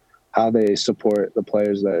just how they support the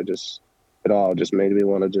players there. It all just made me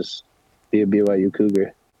want to just be a BYU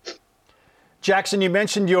Cougar. Jackson, you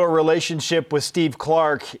mentioned your relationship with Steve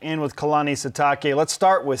Clark and with Kalani Sitake. Let's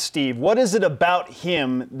start with Steve. What is it about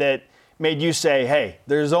him that made you say, hey,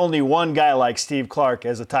 there's only one guy like Steve Clark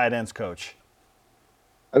as a tight ends coach?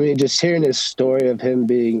 I mean, just hearing his story of him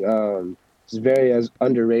being very as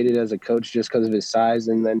underrated as a coach just because of his size,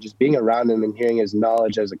 and then just being around him and hearing his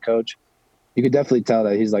knowledge as a coach, you could definitely tell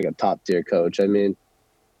that he's like a top-tier coach. I mean,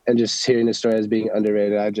 and just hearing his story as being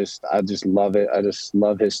underrated, I just love it. I just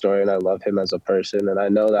love his story, and I love him as a person. And I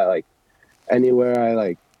know that anywhere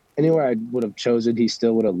I would have chosen, he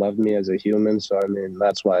still would have loved me as a human. So I mean,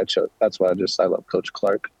 that's why I love Coach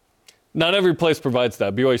Clark. Not every place provides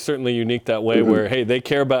that. BYU is certainly unique that way, where, hey, they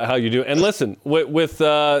care about how you do. And listen, with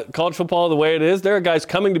college football the way it is, there are guys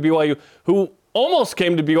coming to BYU who almost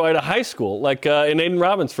came to BYU to high school, like in Aiden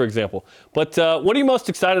Robbins, for example. But what are you most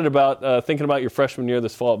excited about thinking about your freshman year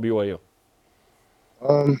this fall at BYU?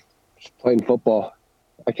 Just playing football.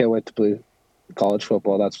 I can't wait to play college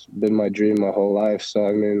football. That's been my dream my whole life. So,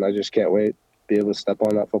 I mean, I just can't wait to be able to step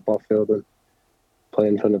on that football field and play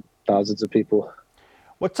in front of thousands of people.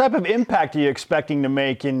 What type of impact are you expecting to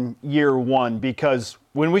make in year one? Because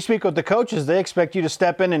when we speak with the coaches, they expect you to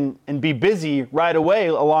step in and be busy right away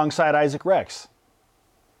alongside Isaac Rex.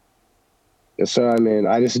 Yes, sir. I mean,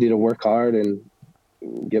 I just need to work hard and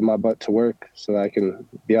get my butt to work so that I can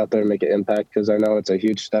be out there and make an impact, because I know it's a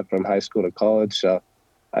huge step from high school to college. So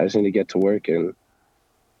I just need to get to work and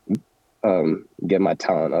get my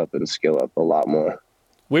talent up and skill up a lot more.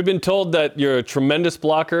 We've been told that you're a tremendous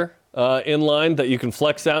blocker in line, that you can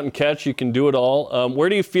flex out and catch, you can do it all. Where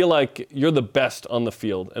do you feel like you're the best on the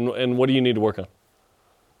field, and what do you need to work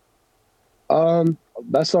on?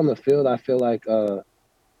 Best on the field, I feel like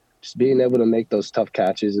just being able to make those tough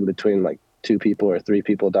catches in between like 2 people or 3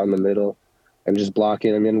 people down the middle and just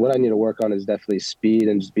blocking. I mean, what I need to work on is definitely speed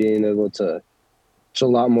and just being able to a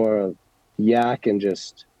lot more yak and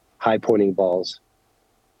just high pointing balls.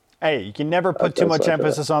 Hey, you can never put too much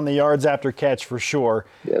emphasis on the yards after catch, for sure.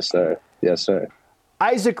 Yes, sir. Yes, sir.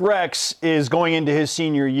 Isaac Rex is going into his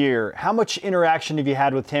senior year. How much interaction have you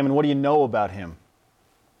had with him, and what do you know about him?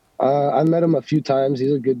 I met him a few times.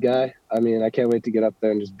 He's a good guy. I mean, I can't wait to get up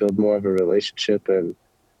there and just build more of a relationship and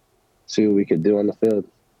see what we could do on the field.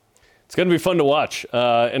 It's going to be fun to watch,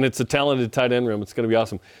 and it's a talented tight end room. It's going to be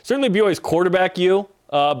awesome. Certainly BYU's quarterback you,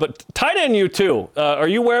 but tight end you too. Are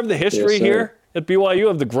you aware of the history here at BYU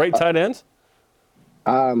of the great tight ends?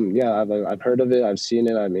 Yeah, I've heard of it. I've seen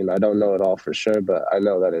it. I mean, I don't know it all for sure, but I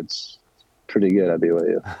know that it's pretty good at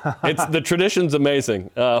BYU. The tradition's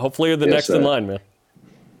amazing. Hopefully you're the next in line, man.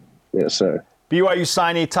 Yes, sir. BYU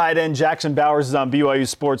signee tight end Jackson Bowers is on BYU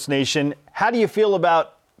Sports Nation. How do you feel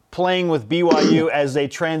about playing with BYU as they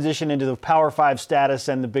transition into the Power 5 status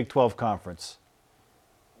and the Big 12 Conference?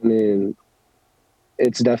 I mean,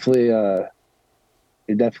 it's definitely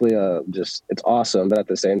just, it's awesome, but at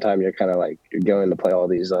the same time, you're kind of like, you're going to play all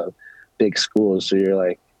these big schools. So you're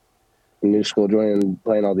like, new school joining,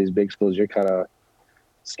 playing all these big schools, you're kind of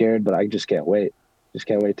scared, but I just can't wait. Just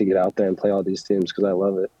can't wait to get out there and play all these teams because I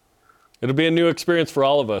love it. It'll be a new experience for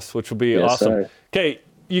all of us, which will be awesome. Okay,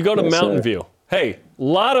 you go to Mountain View. Hey, a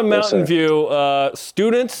lot of Mountain View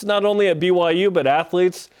students, not only at BYU, but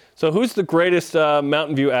athletes. So who's the greatest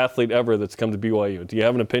Mountain View athlete ever that's come to BYU? Do you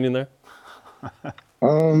have an opinion there?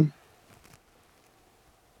 I'd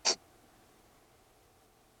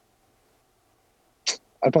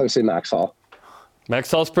probably say Max Hall.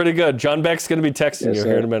 Max Hall's pretty good. John Beck's going to be texting you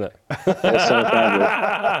here in a minute. It's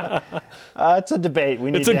a debate.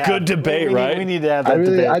 It's a good debate, right? We need to have that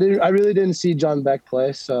debate. I really didn't see John Beck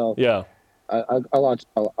play, so yeah. I watched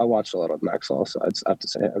a lot of Max Hall, so I'd have to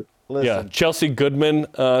say him. Listen. Yeah, Chelsea Goodman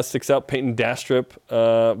sticks out. Peyton Dastrup,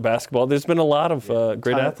 basketball. There's been a lot of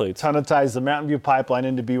great athletes. Ton of ties, the Mountain View pipeline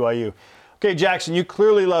into BYU. Okay, Jackson, you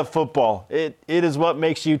clearly love football. It is what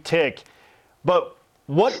makes you tick. But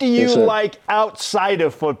what do you like outside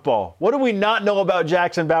of football? What do we not know about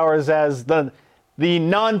Jackson Bowers as the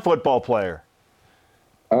non-football player?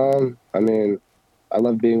 I mean, I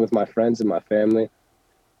love being with my friends and my family.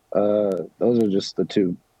 Those are just the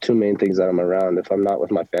two main things that I'm around. If I'm not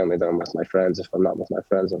with my family, then I'm with my friends. If I'm not with my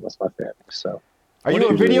friends, I'm with my family. So Are you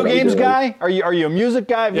a video games guy? Are you a music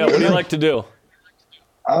guy? Yeah, what do you like to do?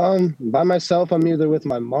 By myself, I'm either with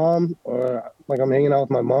my mom or like I'm hanging out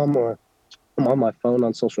with my mom, or I'm on my phone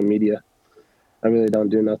on social media. I really don't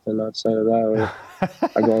do nothing outside of that.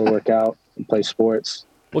 I go and work out and play sports.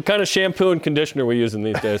 What kind of shampoo and conditioner are we using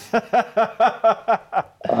these days?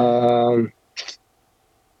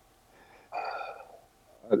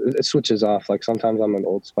 It switches off. Like sometimes I'm an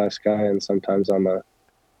Old Spice guy and sometimes I'm a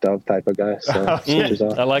Dove type of guy. So it switches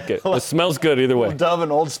off. I like it. It smells good either way. Dove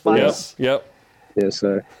and Old Spice. Yep. Yes,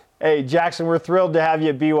 sir. Hey, Jackson, we're thrilled to have you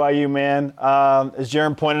at BYU, man. As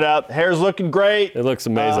Jarom pointed out, hair's looking great. It looks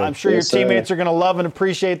amazing. I'm sure your teammates are going to love and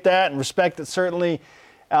appreciate that and respect it, certainly.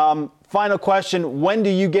 Final question, when do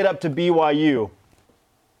you get up to BYU?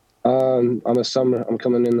 I'm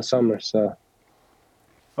coming in the summer, so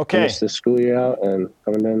okay. Finish this school year out and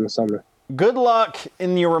coming in the summer. Good luck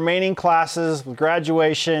in your remaining classes with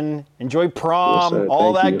graduation. Enjoy prom, Yes,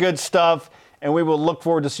 all Thank that you. good stuff, and we will look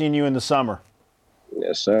forward to seeing you in the summer.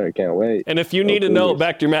 Yes, sir. I can't wait. And if you need a note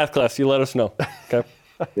back to your math class, you let us know. Okay.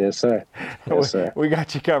 Yes, sir. Yes, sir. We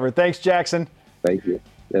got you covered. Thanks, Jackson. Thank you.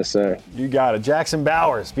 Yes, sir. You got it. Jackson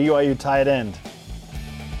Bowers, BYU tight end.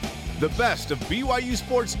 The best of BYU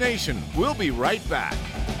Sports Nation. We'll be right back.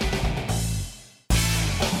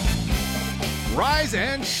 Rise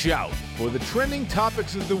and shout for the trending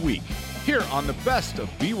topics of the week here on the best of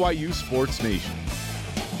BYU Sports Nation.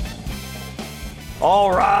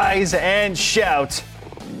 All rise and shout.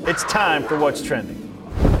 It's time for What's Trending.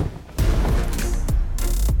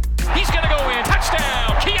 He's going to go in.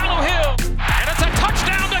 Touchdown, Keanu Hill. And it's a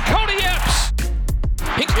touchdown to Cody Epps.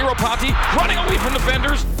 Pinkley Ropati running away from the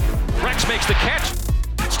defenders. Rex makes the catch.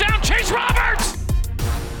 Touchdown, Chase Roberts.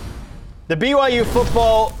 The BYU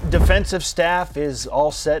football defensive staff is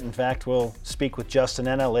all set. In fact, we'll speak with Justin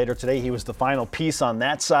Enna later today. He was the final piece on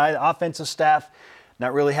that side. Offensive staff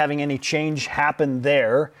not really having any change happen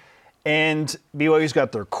there. And BYU's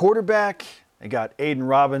got their quarterback. They got Aiden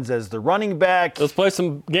Robbins as the running back. Let's play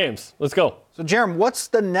some games. Let's go. So, Jarom, what's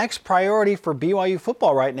the next priority for BYU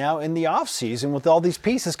football right now in the offseason with all these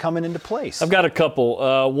pieces coming into place? I've got a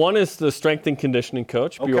couple. One is the strength and conditioning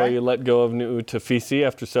coach. Okay. BYU let go of Nu'u Tafisi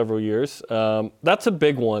after several years. That's a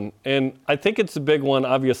big one. And I think it's a big one,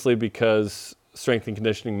 obviously, because strength and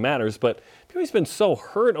conditioning matters. But BYU's been so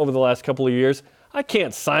hurt over the last couple of years, I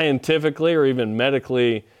can't scientifically or even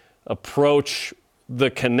medically approach the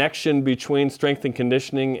connection between strength and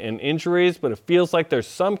conditioning and injuries, but it feels like there's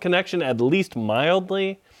some connection, at least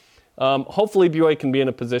mildly. Hopefully BYU can be in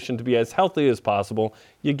a position to be as healthy as possible.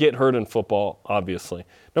 You get hurt in football, obviously.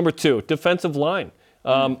 Number two, defensive line.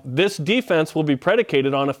 This defense will be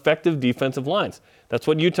predicated on effective defensive lines. That's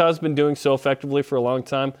what Utah's been doing so effectively for a long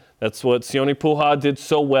time. That's what Sione Puha did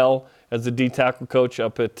so well as the D-tackle coach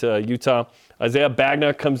up at Utah. Isaiah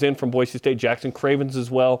Bagna comes in from Boise State. Jackson Cravens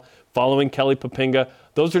as well, following Kelly Papinga.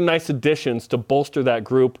 Those are nice additions to bolster that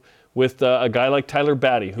group with a guy like Tyler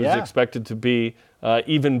Batty, who's expected to be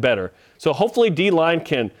even better. So hopefully D-line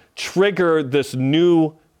can trigger this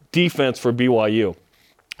new defense for BYU.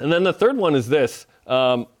 And then the third one is this.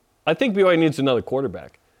 I think BYU needs another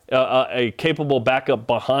quarterback, a capable backup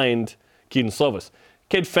behind Keaton Slovis.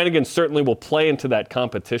 Cade Fennegan certainly will play into that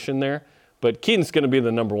competition there, but Keaton's going to be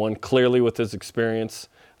the number one, clearly with his experience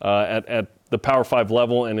at the Power 5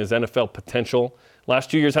 level and his NFL potential.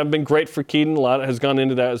 Last 2 years haven't been great for Keaton. A lot has gone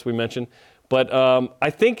into that, as we mentioned. But I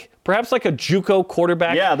think perhaps like a JUCO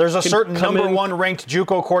quarterback. Yeah, there's a certain number one ranked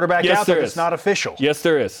JUCO quarterback out there that's not official. Yes,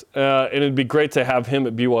 there is. And it'd be great to have him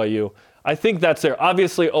at BYU. I think that's there.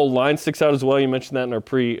 Obviously, O-line sticks out as well. You mentioned that in our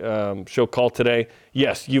pre-show call today.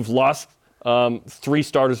 Yes, you've lost 3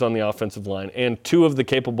 starters on the offensive line and 2 of the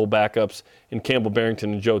capable backups in Campbell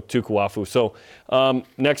Barrington and Joe Tukuafu. So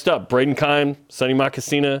next up, Braden Kime, Sonny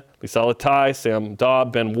Makasina, Lisala Tai, Sam Daw,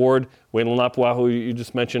 Ben Ward, Wayne Lapuahu, who you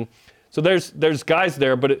just mentioned. So there's guys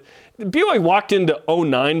there, but BYU walked into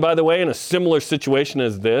 09, by the way, in a similar situation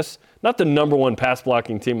as this. Not the number 1 pass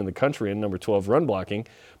blocking team in the country and number 12 run blocking,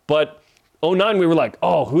 but 09 we were like,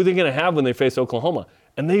 oh, who are they going to have when they face Oklahoma?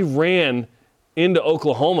 And they ran into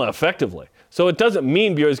Oklahoma effectively. So it doesn't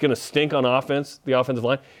mean BYU is going to stink on offense, the offensive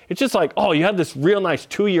line. It's just like, oh, you had this real nice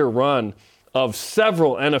 2-year run of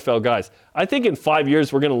several NFL guys. I think in 5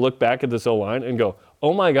 years we're going to look back at this O-line and go,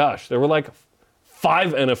 oh my gosh, there were like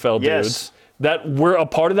 5 NFL dudes that were a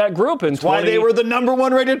part of that group. And why they were the number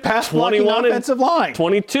 1 rated pass blocking offensive line.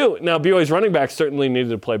 22. Now BYU's running backs certainly needed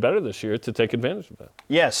to play better this year to take advantage of that.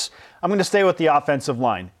 Yes, I'm going to stay with the offensive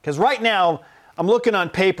line because right now, I'm looking on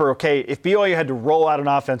paper, okay, if BYU had to roll out an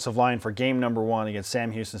offensive line for game number 1 against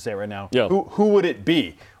Sam Houston State right now, who would it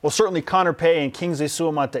be? Well, certainly Connor Pay and Kingsley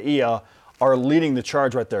Suamataia are leading the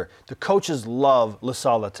charge right there. The coaches love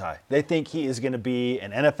Lasalatai. They think he is going to be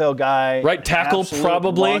an NFL guy. Right tackle,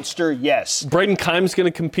 probably. Monster, yes. Braden Kime's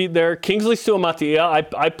going to compete there. Kingsley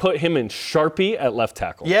Suamatia, I put him in Sharpie at left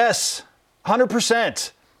tackle. Yes,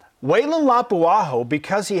 100%. Waylon Lapuaho,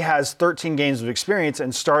 because he has 13 games of experience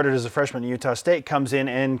and started as a freshman at Utah State, comes in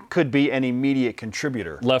and could be an immediate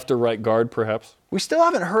contributor. Left or right guard, perhaps? We still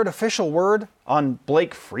haven't heard official word on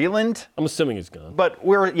Blake Freeland. I'm assuming he's gone. But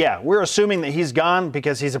we're assuming that he's gone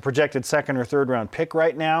because he's a projected second or third round pick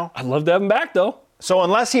right now. I'd love to have him back, though. So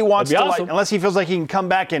unless he wants to, awesome. unless he feels like he can come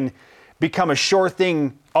back and become a sure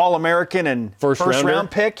thing All-American and first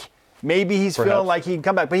round pick, maybe he's feeling like he can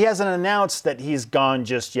come back. But he hasn't announced that he's gone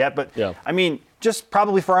just yet. But, I mean, just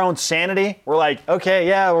probably for our own sanity, we're like, okay,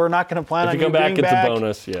 we're not going to plan on you come back, it's a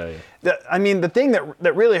bonus. Yeah. I mean, the thing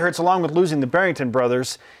that really hurts, along with losing the Barrington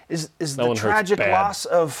brothers, is the tragic loss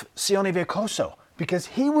of Sione Vekoso, because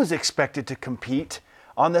he was expected to compete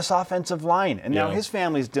on this offensive line. And now his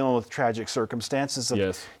family's dealing with tragic circumstances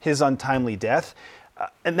of his untimely death.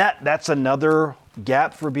 And that's another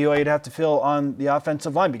gap for BYU to have to fill on the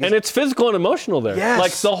offensive line. And it's physical and emotional there. Yes.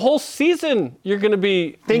 Like the whole season, you're going to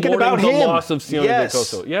be thinking about the him. Loss of Sione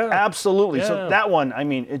Vekoso. Yeah, absolutely. Yeah. So that one, I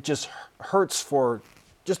mean, it just hurts for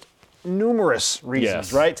just numerous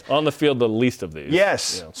reasons, right? On the field, the least of these.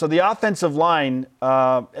 Yes. Yeah. So the offensive line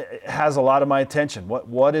has a lot of my attention.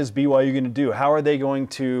 What is BYU going to do? How are they going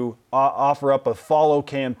to offer up a follow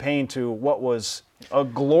campaign to what was a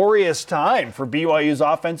glorious time for BYU's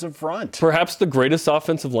offensive front? Perhaps the greatest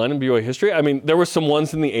offensive line in BYU history. I mean, there were some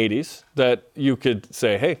ones in the 80s that you could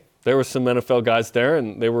say, hey, there were some NFL guys there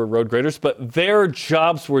and they were road graders, but their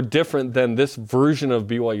jobs were different than this version of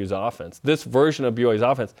BYU's offense. This version of BYU's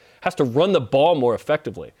offense has to run the ball more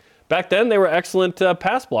effectively. Back then, they were excellent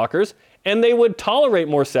pass blockers, and they would tolerate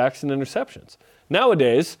more sacks and interceptions.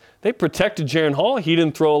 Nowadays, they protected Jaren Hall. He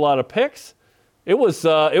didn't throw a lot of picks. It was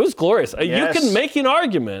glorious. Yes. You can make an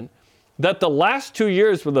argument that the last 2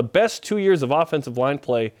 years were the best 2 years of offensive line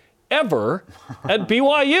play ever at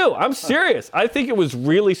BYU. I'm serious. I think it was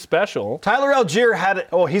really special. Tyler Algier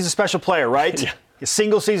he's a special player, right? Yeah. A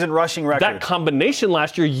single season rushing record. That combination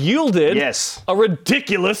last year yielded a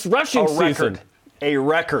ridiculous rushing season. A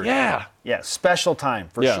record. Yeah. Yeah, special time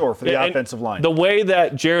for sure for the offensive line. The way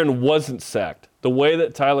that Jaren wasn't sacked, the way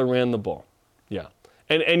that Tyler ran the ball. Yeah.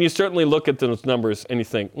 And you certainly look at those numbers and you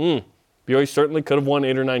think, BYU certainly could have won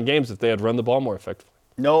 8 or 9 games if they had run the ball more effectively.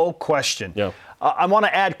 No question. Yeah. I want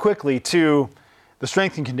to add quickly to the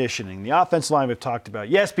strength and conditioning. The offensive line we've talked about.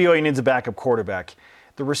 Yes, BYU needs a backup quarterback.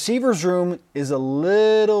 The receivers room is a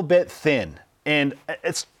little bit thin. And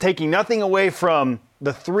it's taking nothing away from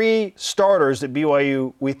the 3 starters that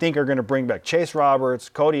BYU we think are going to bring back. Chase Roberts,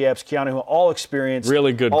 Cody Epps, Keanu, all experienced.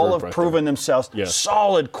 Really good all group have proven themselves. Yes.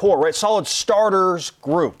 Solid core, right? Solid starters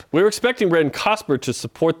group. We were expecting Braden Cosper to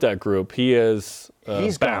support that group. He is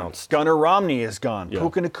He's bounced. Gone. Gunnar Romney is gone. Yeah.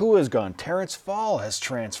 Puka Nacua is gone. Terrence Fall has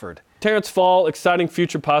transferred. Terrence Fall, exciting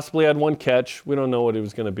future, possibly had 1 catch. We don't know what he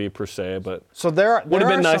was going to be per se, but so there would have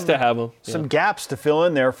been nice to have him. Some gaps to fill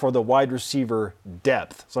in there for the wide receiver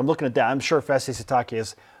depth. So I'm looking at that. I'm sure Fesi Satake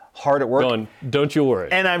is hard at work. Don't you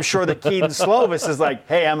worry. And I'm sure that Keaton Slovis is like,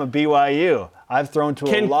 hey, I'm a BYU. I've thrown to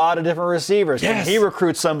a lot of different receivers. Yes. Can he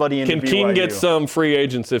recruit somebody into BYU? Can Keaton get some free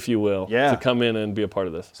agents, if you will, to come in and be a part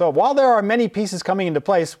of this? So while there are many pieces coming into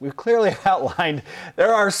place, we've clearly outlined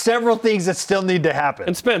there are several things that still need to happen.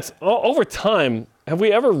 And Spence, over time, have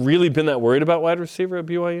we ever really been that worried about wide receiver at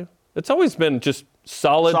BYU? It's always been just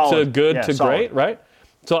solid. To good to great, right?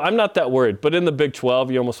 So I'm not that worried. But in the Big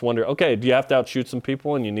 12, you almost wonder, okay, do you have to outshoot some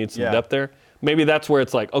people and you need some depth there? Maybe that's where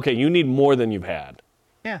it's like, okay, you need more than you've had.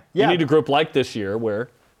 You need a group like this year where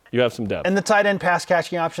you have some depth. And the tight end pass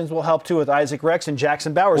catching options will help too with Isaac Rex and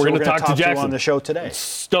Jackson Bowers. We're going to talk to Jackson on the show today.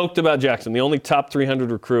 Stoked about Jackson, the only top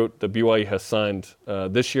 300 recruit that BYU has signed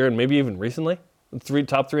this year and maybe even recently.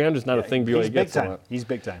 Top 300 is not a thing BYU gets. He's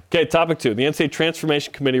big time. Okay, topic 2. The NCAA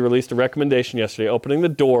Transformation Committee released a recommendation yesterday opening the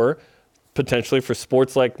door potentially for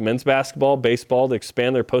sports like men's basketball, baseball to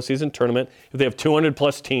expand their postseason tournament. If they have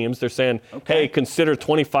 200-plus teams, they're saying, hey, consider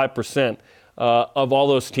 25% of all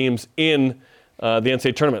those teams in the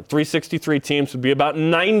NCAA tournament. 363 teams would be about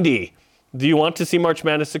 90. Do you want to see March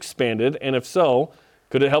Madness expanded? And if so,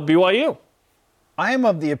 could it help BYU? I am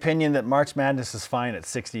of the opinion that March Madness is fine at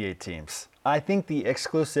 68 teams. I think the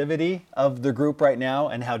exclusivity of the group right now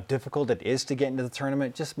and how difficult it is to get into the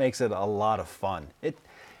tournament just makes it a lot of fun.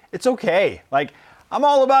 It's okay. Like, I'm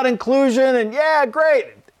all about inclusion and great.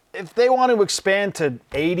 If they want to expand to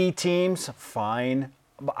 80 teams, fine.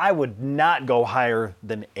 But I would not go higher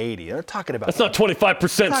than 80. They're talking about... That's not 25%,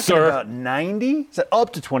 sir. Talking about 90? Is that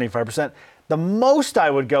up to 25%? The most I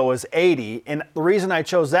would go is 80, and the reason I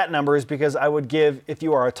chose that number is because I would give, if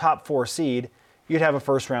you are a top 4 seed, you'd have a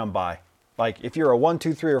first-round bye. Like, if you're a 1,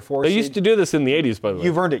 2, 3, or 4 They seed. used to do this in the 80s, by the way.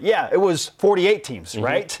 You've earned it. Yeah, it was 48 teams,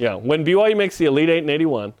 right? Yeah, when BYU makes the Elite 8 in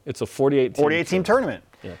 81, it's a 48-team tournament.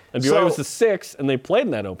 Yeah. And BYU was the 6th, and they played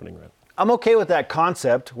in that opening round. I'm okay with that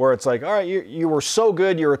concept where it's like, all right, you were so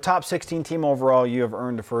good, you're a top 16 team overall, you have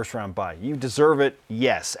earned a first-round bye. You deserve it,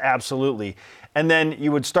 yes, absolutely. And then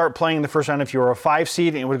you would start playing in the first round if you were a 5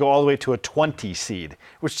 seed, and it would go all the way to a 20 seed,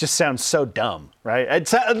 which just sounds so dumb, right? It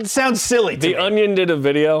sounds silly to me. The Onion did a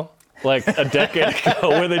video like a decade ago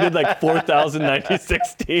where they did like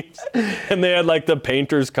 4,096 teams, and they had like the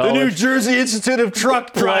Painters College. The New Jersey Institute of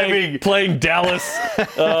Truck Driving. Playing Dallas,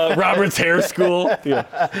 Roberts Hair School.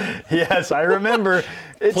 Yeah. Yes, I remember.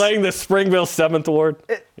 Playing the Springville 7th Ward.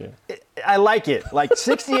 I like it. Like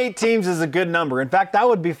 68 teams is a good number. In fact, that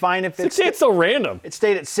would be fine if it's 68's so random. It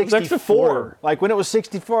stayed at 64. 4. Like when it was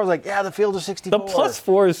 64, I was like, yeah, the field is 64. The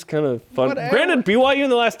 +4 is kind of fun. Whatever. Granted, BYU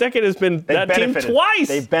in the last decade has been that team twice.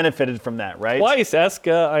 They've benefited from that, right? Twice, ask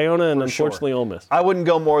Iona and unfortunately Ole Miss. I wouldn't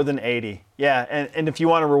go more than 80. Yeah, and if you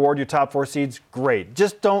want to reward your top 4 seeds, great.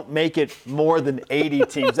 Just don't make it more than 80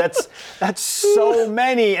 teams. That's so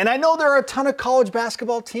many. And I know there are a ton of college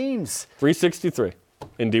basketball teams. 363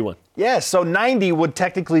 in D1. Yeah, so 90 would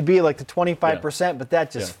technically be like the 25%, but that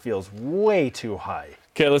just feels way too high.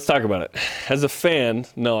 Okay, let's talk about it. As a fan,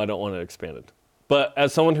 no, I don't want it expanded. But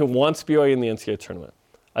as someone who wants BYU in the NCAA tournament,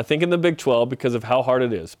 I think in the Big 12, because of how hard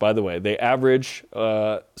it is, by the way, they average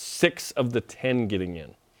 6 of the 10 getting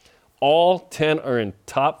in. All 10 are in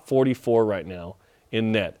top 44 right now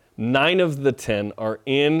in net. 9 of the 10 are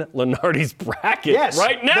in Lunardi's bracket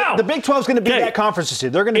right now. The Big 12 is going to beat that conference this year.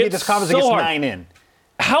 They're going to beat this conference against 9 in.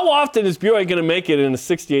 How often is BYU going to make it in a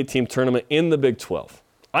 68-team tournament in the Big 12?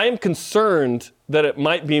 I am concerned that it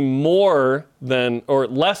might be more than or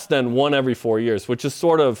less than 1 every 4 years, which is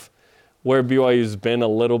sort of where BYU's been a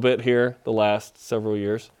little bit here the last several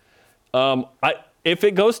years. If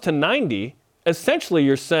it goes to 90, essentially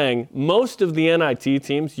you're saying most of the NIT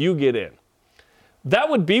teams, you get in.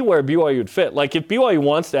 That would be where BYU would fit. Like if BYU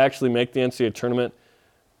wants to actually make the NCAA tournament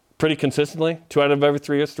pretty consistently, 2 out of every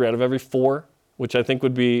 3 years, 3 out of every 4, which I think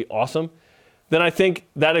would be awesome, then I think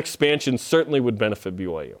that expansion certainly would benefit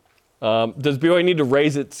BYU. Does BYU need to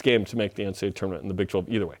raise its game to make the NCAA tournament in the Big 12?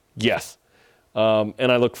 Either way, yes.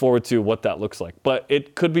 And I look forward to what that looks like. But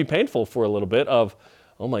it could be painful for a little bit of,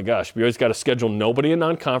 oh my gosh, BYU's got to schedule nobody in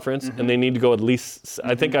non-conference, and they need to go at least,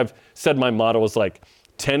 I think I've said my motto was like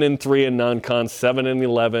 10-3 in non-con,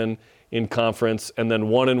 7-11 in conference, and then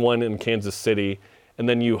 1-1 in Kansas City. And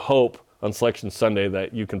then you hope on Selection Sunday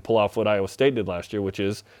that you can pull off what Iowa State did last year, which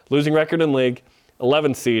is losing record in league,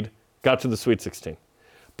 11 seed, got to the Sweet 16.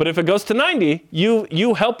 But if it goes to 90,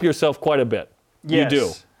 you help yourself quite a bit. Yes. You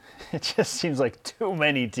do. It just seems like too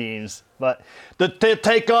many teams. But they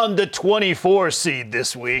take on the 24 seed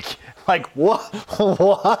this week. Like, what?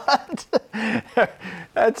 What?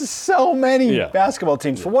 That's so many basketball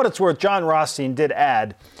teams. For what it's worth, John Rothstein did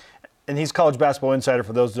add, and he's College Basketball Insider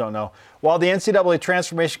for those who don't know, while the NCAA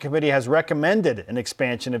Transformation Committee has recommended an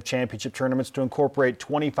expansion of championship tournaments to incorporate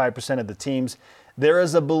 25% of the teams, there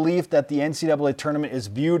is a belief that the NCAA tournament is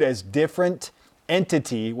viewed as different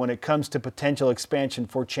entity when it comes to potential expansion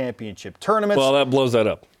for championship tournaments. Well, that blows that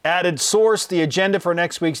up. Added source, the agenda for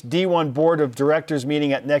next week's D1 Board of Directors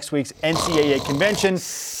meeting at next week's NCAA convention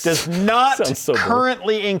does not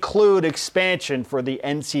currently include expansion for the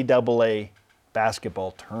NCAA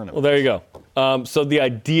basketball tournament. Well, there you go. So the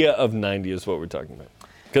idea of 90 is what we're talking about.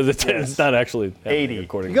 Because it's not actually 80.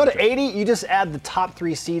 According you go to 80, you just add the top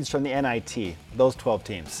 3 seeds from the NIT, those 12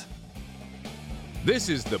 teams. This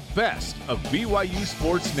is the best of BYU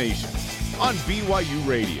Sports Nation on BYU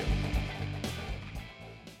Radio.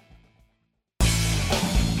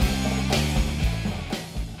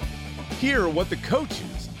 Hear what the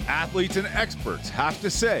coaches, athletes, and experts have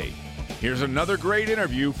to say. Here's another great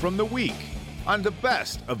interview from the week on the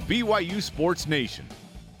best of BYU Sports Nation.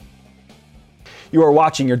 You are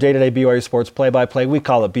watching your day-to-day BYU Sports play-by-play. We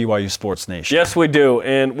call it BYU Sports Nation. Yes, we do,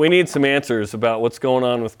 and we need some answers about what's going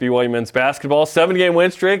on with BYU men's basketball. 7-game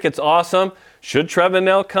win streak, it's awesome. Should Trevin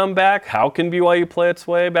Knell come back? How can BYU play its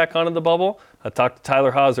way back onto the bubble? I talked to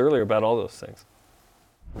Tyler Haws earlier about all those things.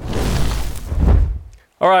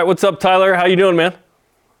 All right, what's up, Tyler? How you doing, man?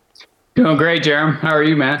 Doing great, Jerem. How are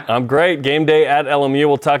you, man? I'm great. Game day at LMU.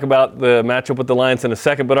 We'll talk about the matchup with the Lions in a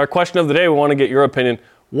second, but our question of the day, we want to get your opinion.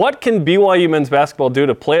 What can BYU men's basketball do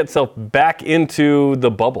to play itself back into the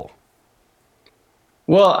bubble?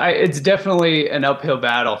 Well, it's definitely an uphill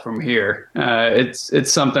battle from here.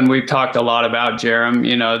 It's something we've talked a lot about, Jerem.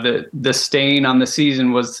 You know, the stain on the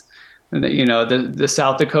season was, you know, the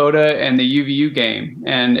South Dakota and the UVU game,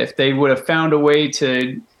 and if they would have found a way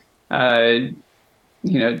to,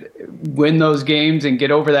 you know, win those games and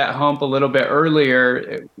get over that hump a little bit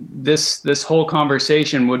earlier, this whole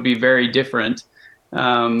conversation would be very different.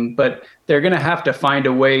 But they're going to have to find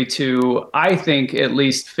a way to, I think, at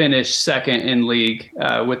least finish second in league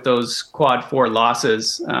with those quad 4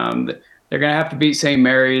 losses. They're going to have to beat St.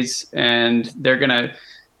 Mary's, and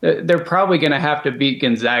they're probably going to have to beat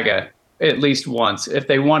Gonzaga at least once if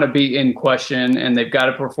they want to be in question, and they've got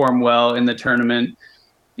to perform well in the tournament.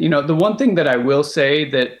 You know, the one thing that I will say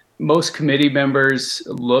that most committee members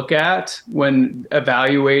look at when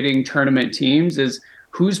evaluating tournament teams is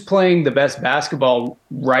who's playing the best basketball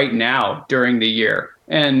right now during the year.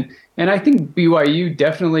 And I think BYU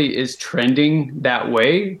definitely is trending that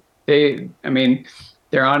way. They're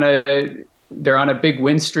on a big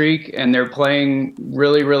win streak, and they're playing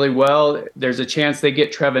really, really well. There's a chance they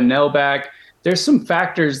get Trevin Nell back. There's some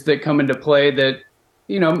factors that come into play that,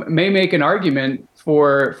 you know, may make an argument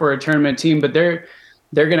for a tournament team, but they're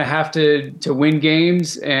going to have to win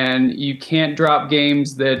games, and you can't drop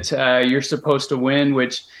games that you're supposed to win,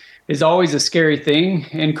 which is always a scary thing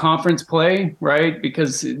in conference play, right?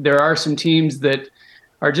 Because there are some teams that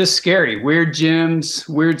are just scary, weird gyms,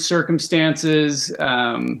 weird circumstances,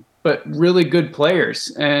 but really good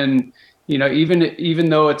players. And, you know, even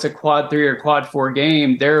though it's a quad 3 or quad 4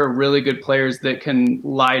 game, there are really good players that can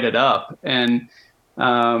light it up. And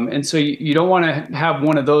so you don't want to have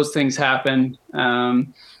one of those things happen.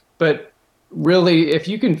 But really, if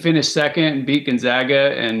you can finish second and beat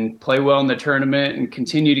Gonzaga and play well in the tournament and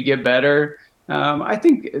continue to get better, I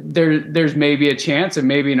think there's maybe a chance and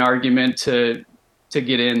maybe an argument to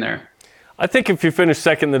get in there. I think if you finish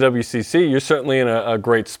second in the WCC, you're certainly in a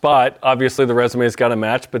great spot. Obviously, the resume's got to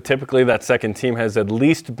match, but typically that second team has at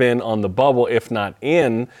least been on the bubble, if not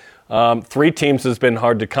in. 3 teams has been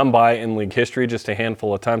hard to come by in league history, just a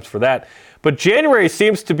handful of times for that. But January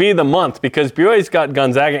seems to be the month because BYU's got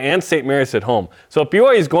Gonzaga and St. Mary's at home. So if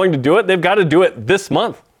BYU is going to do it, they've got to do it this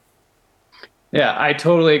month. Yeah, I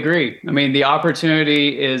totally agree. I mean, the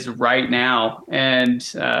opportunity is right now, and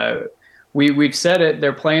we've said it.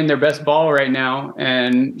 They're playing their best ball right now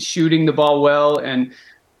and shooting the ball well. And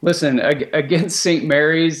listen, against St.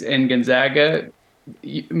 Mary's and Gonzaga,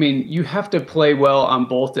 I mean, you have to play well on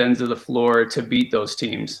both ends of the floor to beat those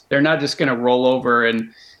teams. They're not just going to roll over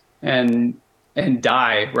and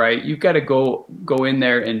die, right? You've got to go in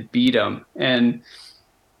there and beat them. And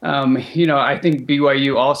you know, I think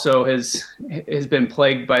BYU also has been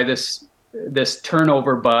plagued by this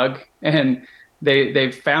turnover bug, and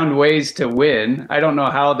they've found ways to win. I don't know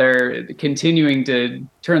how they're continuing to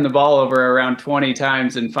turn the ball over around 20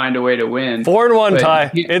 times and find a way to win. 4-1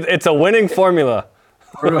 tie. It's a winning formula.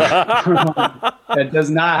 That does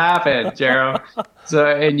not happen, Jerem. So,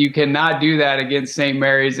 and you cannot do that against St.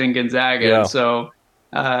 Mary's and Gonzaga. Yeah. So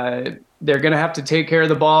they're going to have to take care of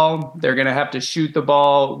the ball. They're going to have to shoot the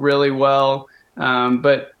ball really well.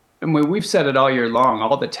 But I mean, we've said it all year long.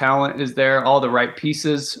 All the talent is there. All the right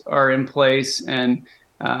pieces are in place, and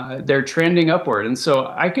they're trending upward. And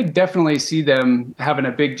so I could definitely see them having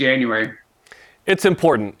a big January. It's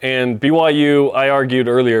important, and BYU, I argued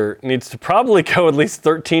earlier, needs to probably go at least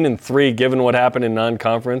 13-3, given what happened in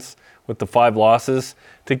non-conference with the 5 losses,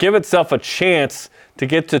 to give itself a chance to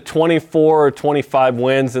get to 24 or 25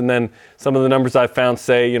 wins. And then some of the numbers I found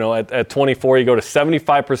say, you know, at 24, you go to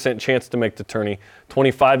 75% chance to make the tourney.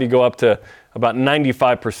 25, you go up to about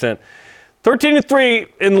 95%. 13-3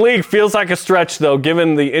 in league feels like a stretch, though,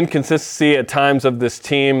 given the inconsistency at times of this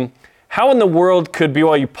team. How in the world could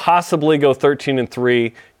BYU possibly go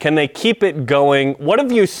 13-3? Can they keep it going? What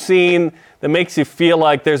have you seen that makes you feel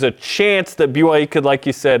like there's a chance that BYU could, like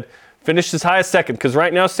you said, finish as high as second? Because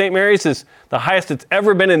right now St. Mary's is the highest it's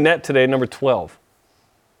ever been in net today, number 12.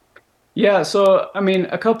 Yeah, so, I mean,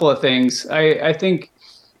 a couple of things. I think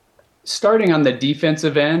starting on the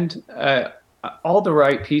defensive end, all the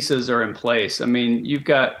right pieces are in place. I mean, you've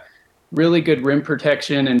got really good rim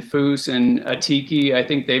protection and Foose and Atiki. I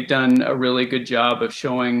think they've done a really good job of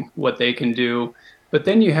showing what they can do. But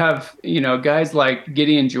then you have, you know, guys like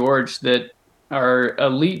Gideon George that are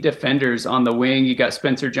elite defenders on the wing. You got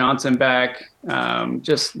Spencer Johnson back,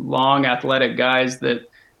 just long athletic guys that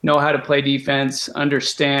know how to play defense,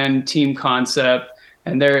 understand team concept,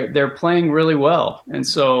 and they're playing really well. And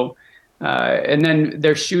so, and then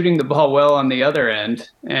they're shooting the ball well on the other end.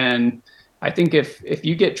 And I think if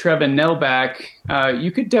you get Trevin Nell back,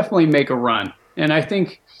 you could definitely make a run. And I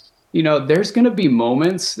think there's going to be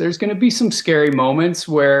moments, there's going to be some scary moments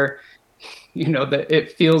where, that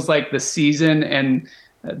it feels like the season and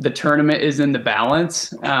the tournament is in the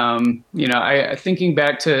balance. I thinking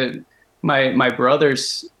back to my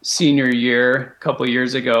brother's senior year a couple of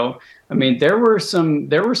years ago. I mean, there were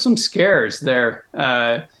some scares there.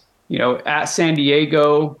 At San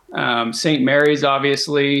Diego, St. Mary's,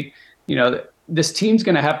 obviously, this team's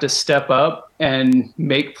going to have to step up and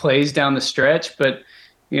make plays down the stretch. But,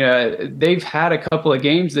 they've had a couple of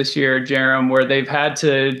games this year, Jarom, where they've had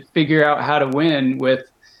to figure out how to win with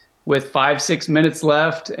 5-6 minutes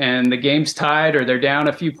left and the game's tied or they're down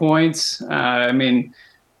a few points.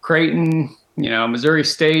 Creighton, Missouri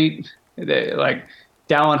State,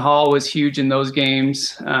 Dallin Hall was huge in those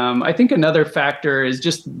games. I think another factor is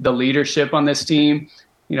just the leadership on this team.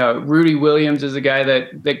 Rudy Williams is a guy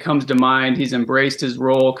that comes to mind. He's embraced his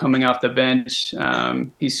role coming off the bench.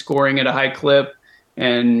 He's scoring at a high clip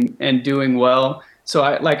and doing well. So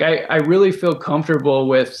I really feel comfortable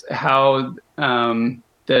with how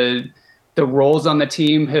the roles on the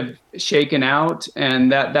team have shaken out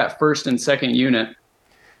and that first and second unit.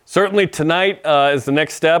 Certainly tonight is the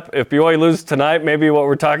next step. If BYU loses tonight, maybe what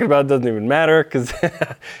we're talking about doesn't even matter because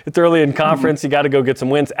it's early in conference. You got to go get some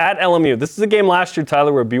wins at LMU. This is a game last year,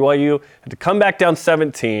 Tyler, where BYU had to come back down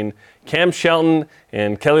 17. Cam Shelton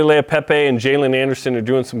and Kelly Leapepe and Jalen Anderson are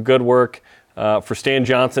doing some good work for Stan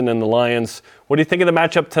Johnson and the Lions. What do you think of the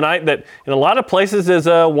matchup tonight that in a lot of places is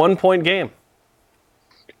a 1-point game?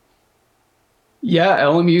 Yeah,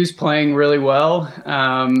 LMU's playing really well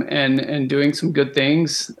and doing some good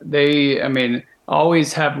things. They,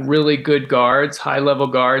 always have really good guards, high-level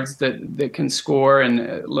guards that can score. And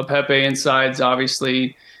Leapepe inside's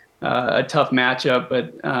obviously a tough matchup.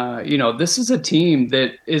 But, this is a team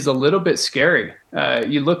that is a little bit scary.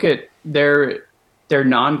 You look at their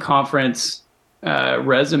non-conference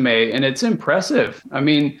resume, and it's impressive.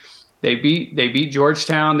 They beat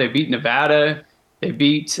Georgetown. They beat Nevada. They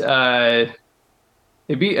beat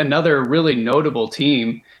another really notable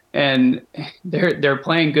team, and they're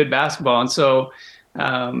playing good basketball. And so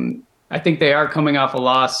I think they are coming off a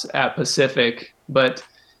loss at Pacific, but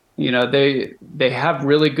they have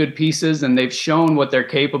really good pieces and they've shown what they're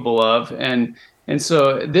capable of. And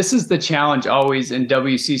so this is the challenge always in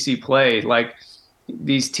WCC play. Like,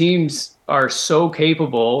 these teams are so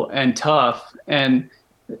capable and tough, and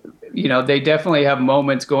they definitely have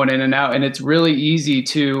moments going in and out, and it's really easy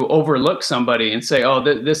to overlook somebody and say, oh,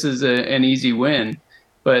 this is an easy win.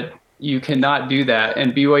 But you cannot do that.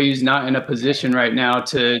 And BYU's not in a position right now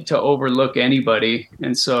to overlook anybody.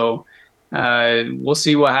 And so we'll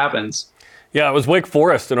see what happens. Yeah, it was Wake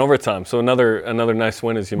Forest in overtime. So another nice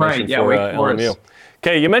win, as you mentioned, for LMU.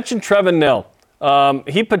 Okay, you mentioned Trevin Knell.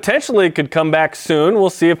 He potentially could come back soon. We'll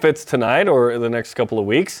see if it's tonight or in the next couple of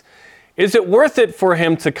weeks. Is it worth it for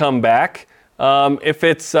him to come back if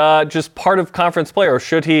it's just part of conference play, or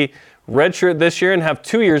should he redshirt this year and have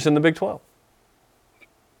 2 years in the Big 12?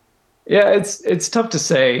 Yeah, it's tough to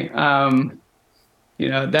say.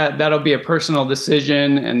 That'll be a personal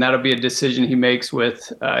decision, and that'll be a decision he makes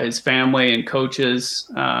with his family and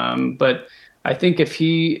coaches. But I think if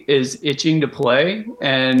he is itching to play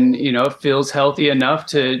and feels healthy enough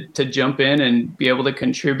to jump in and be able to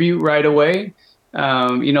contribute right away,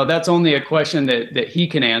 that's only a question that he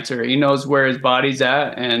can answer. He knows where his body's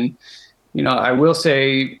at. And, I will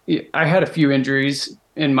say I had a few injuries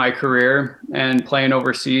in my career and playing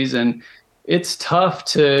overseas, and it's tough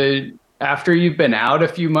to, after you've been out a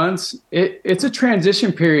few months, it's a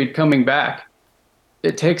transition period coming back.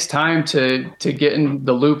 It takes time to get in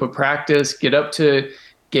the loop of practice, get up to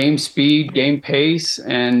game speed, game pace,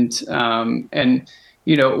 and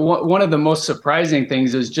one of the most surprising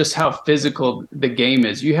things is just how physical the game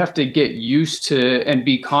is. You have to get used to and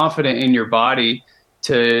be confident in your body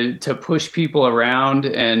to push people around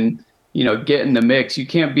and, get in the mix. You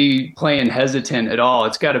can't be playing hesitant at all.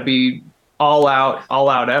 It's got to be all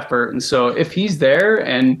out effort. And so if he's there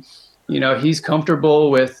and, he's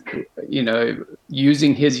comfortable with,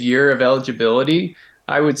 using his year of eligibility,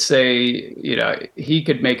 I would say, he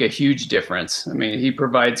could make a huge difference. He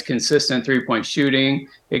provides consistent three-point shooting,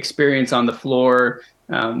 experience on the floor.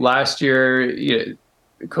 Last year,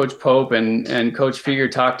 Coach Pope and Coach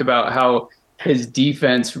Feger talked about how his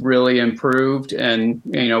defense really improved, and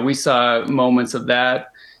we saw moments of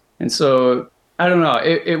that. And so I don't know.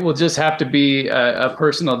 It will just have to be a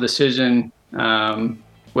personal decision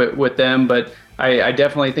with them, but I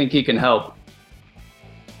definitely think he can help.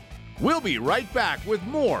 We'll be right back with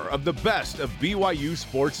more of the best of BYU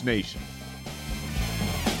Sports Nation.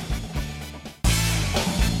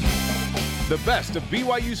 The Best of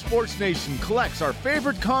BYU Sports Nation collects our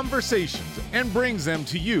favorite conversations and brings them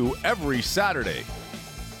to you every Saturday.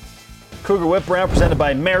 Cougar Whip Round presented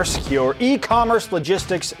by Maersk, your e-commerce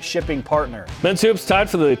logistics shipping partner. Men's hoops tied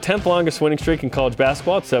for the 10th longest winning streak in college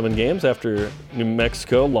basketball at 7 games after New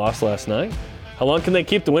Mexico lost last night. How long can they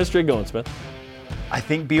keep the win streak going, Smith? I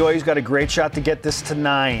think BYU's got a great shot to get this to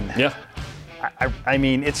 9. Yeah. I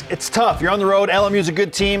mean, it's tough. You're on the road. LMU's a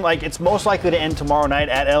good team. Like, it's most likely to end tomorrow night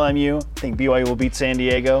at LMU. I think BYU will beat San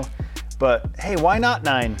Diego. But, hey, why not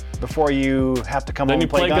 9 before you have to come home and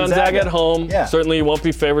play Gonzaga? Then you play Gonzaga at home. Yeah. Certainly you won't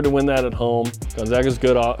be favored to win that at home. Gonzaga's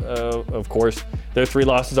good, of course. Their 3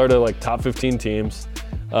 losses are to, like, top 15 teams.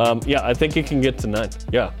 Yeah, I think it can get to 9.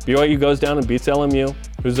 Yeah, BYU goes down and beats LMU,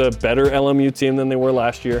 who's a better LMU team than they were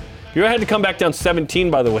last year. BYU had to come back down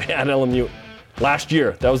 17, by the way, at LMU last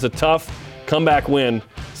year. That was a tough comeback win.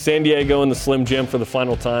 San Diego in the Slim Jim for the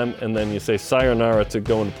final time, and then you say sayonara to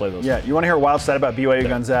go and play those. Yeah, you want to hear a wild stat about BYU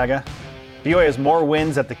Gonzaga? BYU has more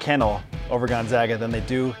wins at the Kennel over Gonzaga than they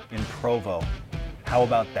do in Provo. How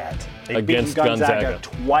about that? They've Against beaten Gonzaga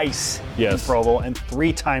Gonzaga. twice in Provo, and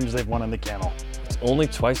 3 times they've won in the Kennel. It's only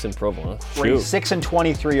twice in Provo, huh? Great. Shoot.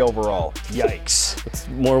 6-23 overall. Yikes. It's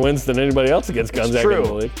more wins than anybody else against Gonzaga in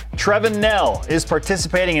the league. Trevin Knell is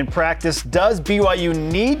participating in practice. Does BYU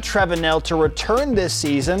need Trevin Knell to return this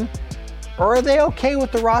season, or are they okay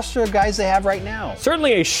with the roster of guys they have right now?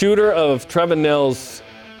 Certainly a shooter of Trevin Knell's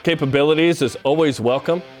capabilities is always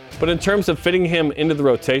welcome, but in terms of fitting him into the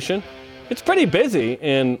rotation, it's pretty busy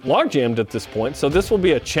and logjammed at this point, so this will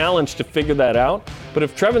be a challenge to figure that out. But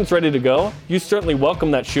if Trevin's ready to go, you certainly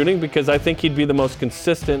welcome that shooting because I think he'd be the most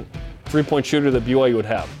consistent three-point shooter that BYU would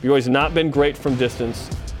have. BYU's not been great from distance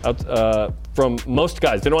from most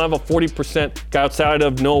guys. They don't have a 40% guy outside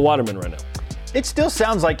of Noah Waterman right now. It still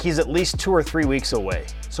sounds like he's at least 2 or 3 weeks away.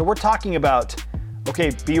 So we're talking about,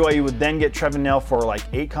 okay, BYU would then get Trevin Knell for like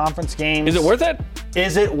 8 conference games. Is it worth it?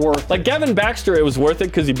 Is it worth it? Like Gavin Baxter, it was worth it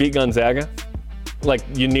because he beat Gonzaga. Like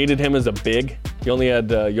you needed him as a big. You only had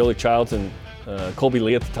Yoli Childs and Colby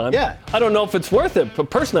Lee at the time. Yeah. I don't know if it's worth it, but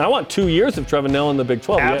personally, I want 2 years of Trevin Knell in the Big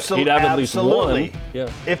 12. He'd have at least one. Yeah.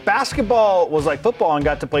 If basketball was like football and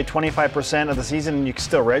got to play 25% of the season and you could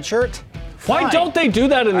still redshirt, why don't they do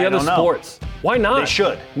that in the other sports? Why not? They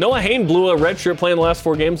should. Noah Hayne blew a red shirt playing the last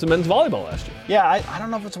 4 games of men's volleyball last year. Yeah, I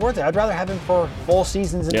don't know if it's worth it. I'd rather have him for full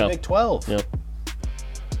seasons in the Big 12. Yeah.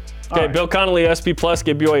 Okay, Bill Connolly, SP Plus,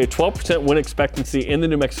 gave BYU a 12% win expectancy in the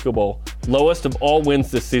New Mexico Bowl, lowest of all wins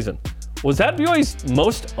this season. Was that BYU's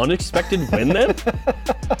most unexpected win then?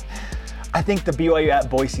 I think the BYU at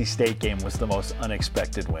Boise State game was the most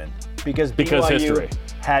unexpected win. Because BYU history.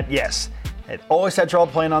 had always had trouble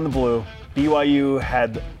playing on the blue. BYU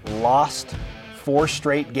had lost 4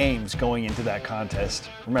 straight games going into that contest.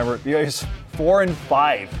 Remember, BYU's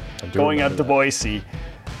 4-5 going up to Boise.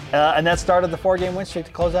 And that started the 4-game win streak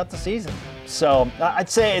to close out the season. So I'd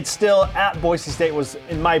say it's still at Boise State was,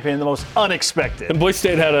 in my opinion, the most unexpected. And Boise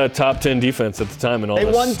State had a top 10 defense at the time and all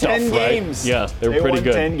that stuff. They won 10 right? games. Yeah, they were pretty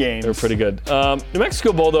good. 10 games. They were pretty good. New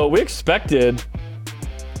Mexico Bowl, though, we expected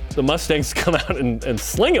the Mustangs to come out and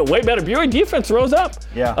sling it way better. BYU defense rose up.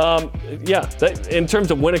 Yeah. In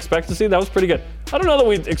terms of win expectancy, that was pretty good. I don't know that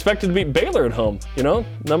we expected to beat Baylor at home. You know,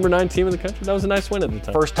 number 9 team in the country. That was a nice win at the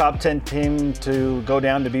time. First top 10 team to go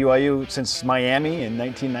down to BYU since Miami in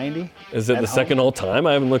 1990. Is it the second all time?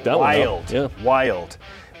 I haven't looked that one up. Yeah. Wild.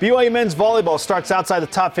 BYU men's volleyball starts outside the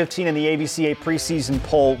top 15 in the AVCA preseason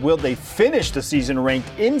poll. Will they finish the season ranked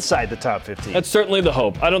inside the top 15? That's certainly the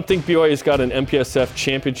hope. I don't think BYU's got an MPSF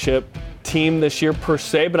championship team this year per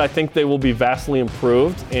se, but I think they will be vastly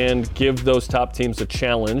improved and give those top teams a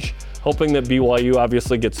challenge, hoping that BYU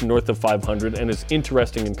obviously gets north of 500 and is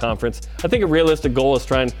interesting in conference. I think a realistic goal is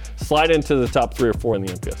try and slide into the top 3 or 4 in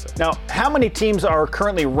the MPSF. Now, how many teams are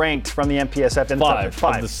currently ranked from the MPSF?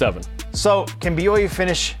 5 of the 7. So can BYU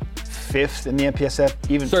finish 5th in the MPSF,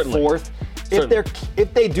 even Certainly. 4th?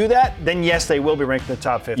 If they do that, then yes, they will be ranked in the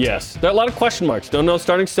top 15. Yes, there are a lot of question marks. Don't know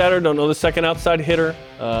starting starter, don't know the second outside hitter.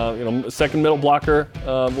 Second middle blocker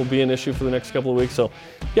will be an issue for the next couple of weeks. So,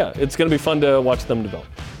 yeah, it's going to be fun to watch them develop.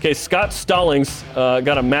 Okay, Scott Stallings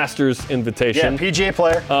got a Masters invitation. Yeah, PGA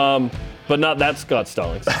player. But not that Scott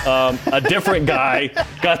Stallings. A different guy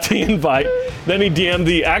got the invite. Then he DM'd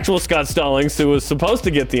the actual Scott Stallings, who was supposed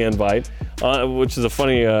to get the invite, which is a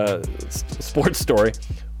funny sports story.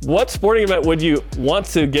 What sporting event would you want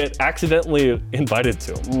to get accidentally invited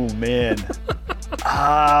to? Ooh, man.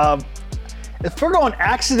 If we're going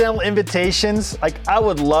accidental invitations, like I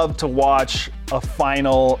would love to watch a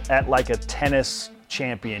final at like a tennis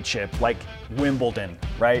championship, like Wimbledon,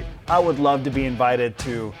 right? I would love to be invited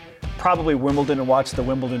to probably Wimbledon and watch the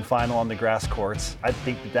Wimbledon final on the grass courts. I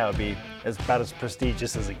think that would be about as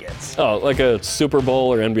prestigious as it gets. Oh, like a Super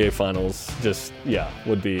Bowl or NBA Finals,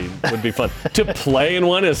 would be fun. To play in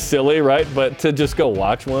one is silly, right? But to just go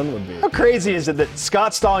watch one would be. How crazy is it that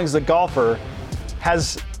Scott Stallings, the golfer,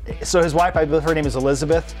 so his wife, I believe her name is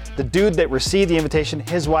Elizabeth. The dude that received the invitation,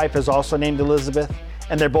 his wife is also named Elizabeth,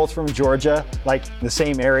 and they're both from Georgia, like the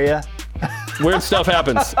same area. Weird stuff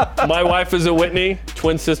happens. My wife is a Whitney,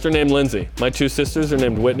 twin sister named Lindsay. My 2 sisters are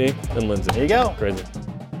named Whitney and Lindsay. There you go. Crazy.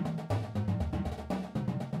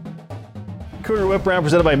 Cougar Whip Round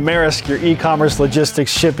presented by Maersk, your e-commerce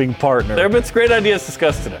logistics shipping partner. There have been some great ideas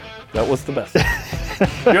discussed today. That was the best.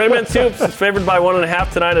 BYU Soups is favored by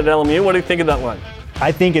 1.5 tonight at LMU. What do you think of that line?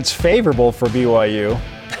 I think it's favorable for BYU.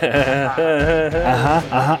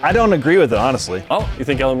 I don't agree with it, honestly. Oh, you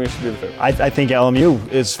think LMU should be the favorite? I think LMU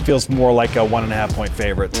feels more like a 1.5 point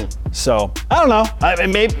favorite. So, I don't know.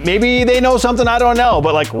 Maybe they know something I don't know,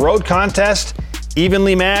 but like road contest,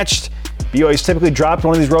 evenly matched. BYU's typically dropped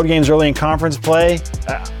one of these road games early in conference play.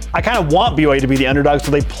 I kind of want BYU to be the underdog so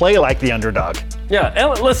they play like the underdog. Yeah,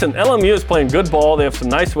 listen, LMU is playing good ball. They have some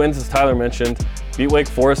nice wins, as Tyler mentioned. Beat Wake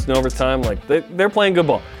Forest in overtime. Like they're playing good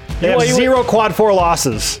ball. They have 0 quad 4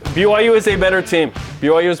 losses. BYU is a better team.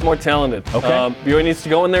 BYU is more talented. Okay. BYU needs to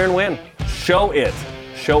go in there and win. Show it.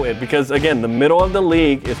 Because, again, the middle of the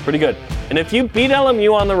league is pretty good. And if you beat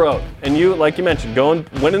LMU on the road, and you, like you mentioned, go and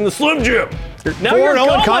win in the Slim Jim. Now you're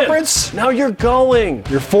 4-0 in conference? Now you're going.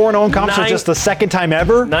 You're 4-0 in conference for just the second time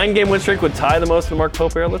ever? 9-game win streak would tie the most in the Mark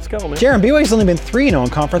Pope era. Let's go, man. Jaron, BYU's only been 3-0 in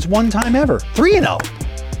conference one time ever. 3-0.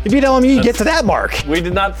 If you beat LMU, you get to that mark. We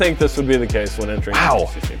did not think this would be the case when entering the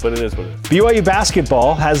ACC, but it is what it is. BYU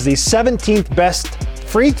basketball has the 17th best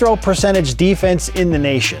free throw percentage defense in the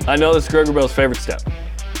nation. I know this is Greg Wrubell's favorite step.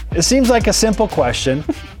 It seems like a simple question,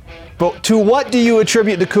 but to what do you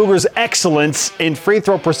attribute the Cougars' excellence in free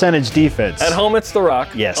throw percentage defense? At home, it's the Rock.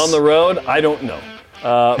 Yes. On the road, I don't know.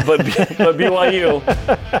 But BYU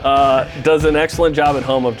does an excellent job at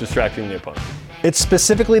home of distracting the opponent. It's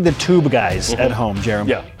specifically the tube guys at home, Jeremy.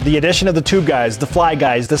 Yeah. The addition of the tube guys, the fly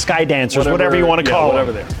guys, the sky dancers, whatever you want to call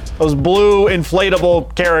them. They are. Those blue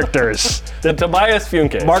inflatable characters. The Tobias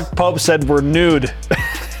Funke. Mark Pope said we're nude.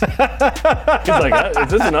 He's like, is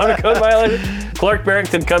this an honor code violation? Clark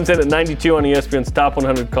Barrington comes in at 92 on ESPN's top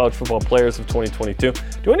 100 college football players of 2022.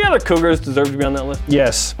 Do any other Cougars deserve to be on that list?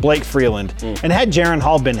 Yes, Blake Freeland. And had Jaron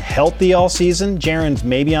Hall been healthy all season, Jaron's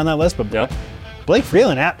maybe on that list, but Blake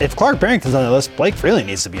Freeland, if Clark Barrington's on that list, Blake Freeland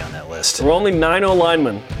needs to be on that list. We're only 9-0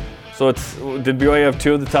 linemen. So did BYU have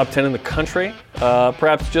 2 of the top 10 in the country?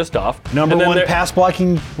 Perhaps just off. Number 1 pass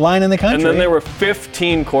blocking line in the country. And then there were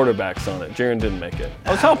 15 quarterbacks on it. Jaron didn't make it.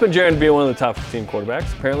 I was hoping Jaron would be one of the top 15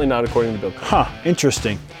 quarterbacks. Apparently not, according to Bill Connelly.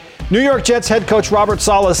 Interesting. New York Jets head coach Robert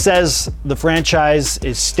Saleh says the franchise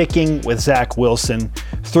is sticking with Zach Wilson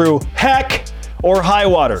through heck or high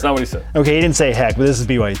water. That's not what he said. Okay, he didn't say heck, but this is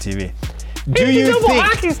BYU TV. Do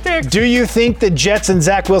you think the Jets and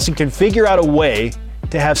Zach Wilson can figure out a way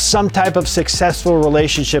to have some type of successful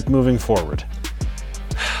relationship moving forward?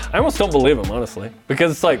 I almost don't believe him, honestly. Because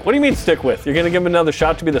it's like, what do you mean stick with? You're going to give him another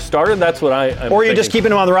shot to be the starter? That's what I'm Or you're just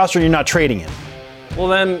keeping him on the roster and you're not trading him? Well,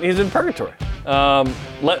 then he's in purgatory.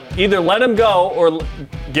 Either let him go or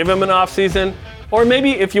give him an offseason. Or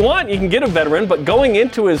maybe, if you want, you can get a veteran, but going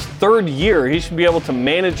into his 3rd year, he should be able to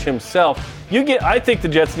manage himself. I think the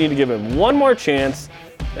Jets need to give him one more chance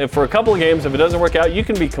for a couple of games. If it doesn't work out, you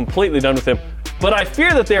can be completely done with him. But I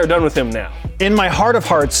fear that they are done with him now. In my heart of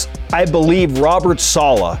hearts, I believe Robert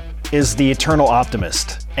Saleh is the eternal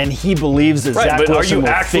optimist, and he believes that Zach Wilson will figure it out. Are you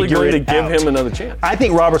actually going to give him another chance? I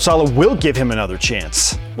think Robert Saleh will give him another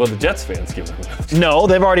chance. Well, the Jets fans give him another chance. No,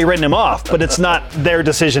 they've already written him off, but it's not their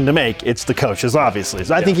decision to make. It's the coach's, obviously.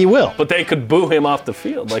 So I think he will. But they could boo him off the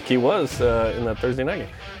field like he was in that Thursday night game.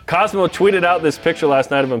 Cosmo tweeted out this picture last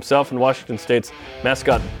night of himself and Washington State's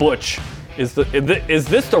mascot Butch. Is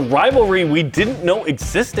this the rivalry we didn't know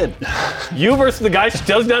existed? You versus the guy she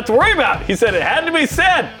doesn't have to worry about. He said it had to be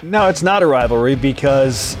said. No, it's not a rivalry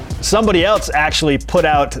because somebody else actually put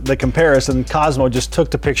out the comparison. Cosmo just took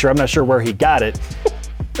the picture. I'm not sure where he got it.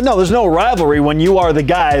 No, there's no rivalry when you are the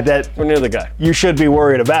guy that we're near the guy you should be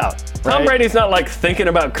worried about. Right? Tom Brady's not like thinking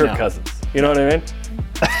about Kirk Cousins. You know what I mean?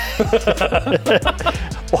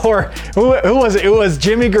 Or who was it? It was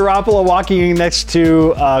Jimmy Garoppolo walking next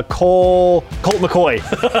to Colt McCoy.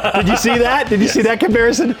 Did you see that? Did you see that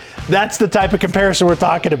comparison? That's the type of comparison we're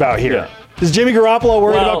talking about here. Yeah. Is Jimmy Garoppolo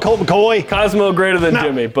worried about Colt McCoy? Cosmo greater than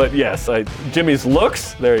Jimmy, but yes, Jimmy's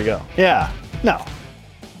looks, there you go. Yeah, no.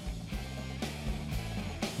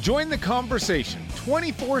 Join the conversation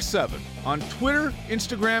 24/7 on Twitter,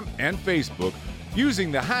 Instagram, and Facebook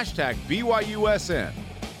using the hashtag BYUSN.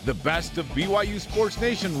 The best of BYU Sports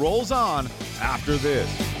Nation rolls on after this.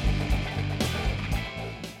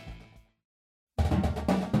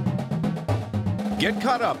 Get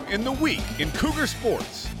caught up in the week in Cougar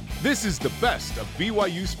sports. This is the best of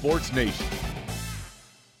BYU Sports Nation.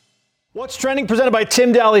 What's Trending, presented by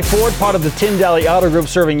Tim Daly Ford, part of the Tim Daly Auto Group,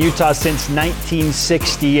 serving Utah since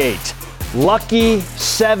 1968. Lucky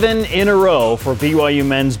 7 in a row for BYU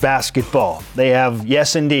men's basketball. They have,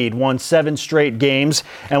 yes indeed, won 7 straight games,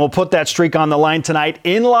 and will put that streak on the line tonight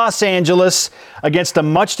in Los Angeles against a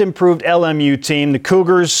much improved LMU team. The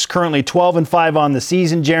Cougars currently 12-5 on the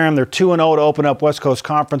season, Jerem. They're 2-0 to open up West Coast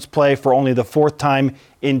Conference play for only the 4th time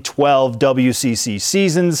in 12 WCC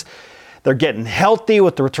seasons. They're getting healthy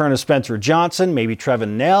with the return of Spencer Johnson. Maybe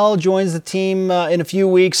Trevin Nell joins the team in a few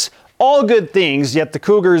weeks. All good things, yet the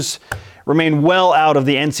Cougars remain well out of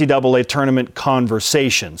the NCAA tournament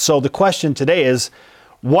conversation. So the question today is,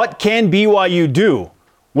 what can BYU do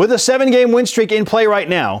with a 7-game win streak in play right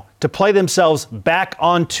now to play themselves back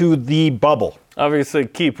onto the bubble? Obviously,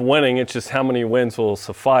 keep winning. It's just how many wins will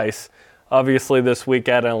suffice. Obviously, this week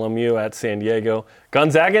at LMU, at San Diego.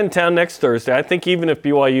 Gonzaga in town next Thursday. I think even if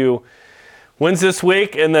BYU wins this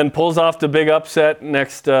week and then pulls off the big upset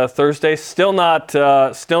next Thursday, still not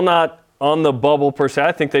on the bubble per se.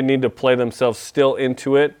 I think they need to play themselves still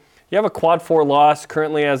into it. You have a quad 4 loss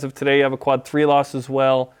currently as of today. You have a quad 3 loss as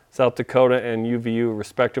well, South Dakota and UVU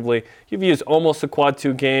respectively. UVU is almost a quad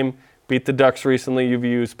 2 game. Beat the Ducks recently.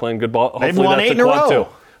 UVU is playing good ball. They've won 8 in a row.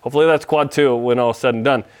 Hopefully that's quad 2 when all said and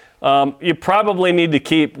done. You probably need to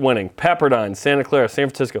keep winning. Pepperdine, Santa Clara, San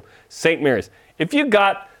Francisco, St. Mary's. If you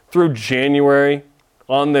got through January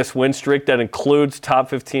on this win streak that includes top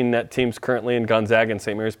 15 net teams currently in Gonzaga and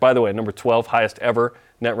St. Mary's, by the way, number 12, highest ever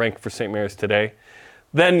net rank for St. Mary's today,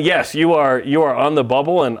 then yes, you are on the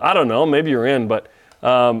bubble, and I don't know, maybe you're in, but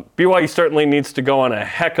BYU certainly needs to go on a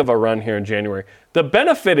heck of a run here in January. The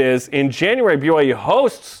benefit is, in January, BYU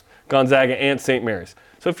hosts Gonzaga and St. Mary's.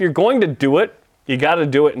 So if you're going to do it, you got to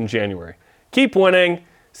do it in January. Keep winning.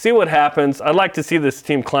 See what happens. I'd like to see this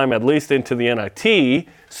team climb at least into the NIT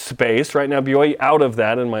space. Right now, BYU out of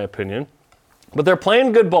that, in my opinion. But they're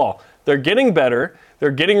playing good ball. They're getting better. They're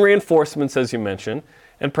getting reinforcements, as you mentioned.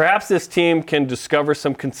 And perhaps this team can discover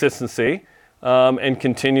some consistency and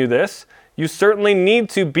continue this. You certainly need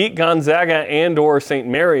to beat Gonzaga and or St.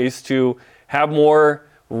 Mary's to have more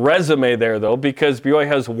resume there, though, because BYU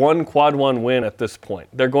has one quad 1 win at this point.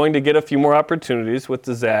 They're going to get a few more opportunities with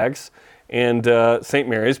the Zags and St.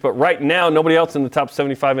 Mary's, but right now, nobody else in the top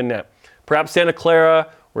 75 in net. Perhaps Santa Clara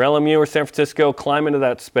or LMU or San Francisco climb into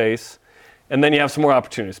that space, and then you have some more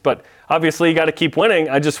opportunities. But obviously, you got to keep winning.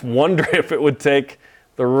 I just wonder if it would take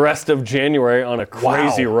the rest of January on a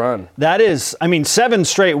crazy run. That is, 7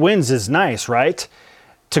 straight wins is nice, right?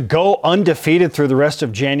 To go undefeated through the rest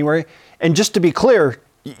of January. And just to be clear,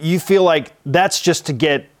 you feel like that's just to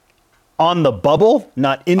get on the bubble,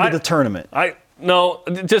 not into the tournament. No,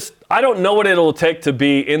 I don't know what it'll take to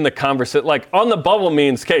be in the conversation. Like, on the bubble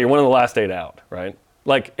means, okay, you're one of the last 8 out, right?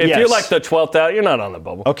 Like, if you're like the 12th out, you're not on the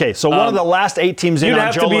bubble. Okay, so one of the last 8 teams in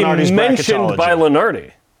on Joe Lunardi's bracketology. You'd have to be mentioned by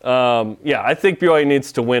Lunardi. I think BYU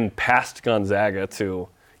needs to win past Gonzaga to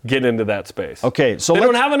get into that space. Okay, so they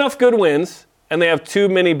don't have enough good wins, and they have too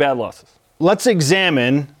many bad losses. Let's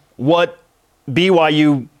examine what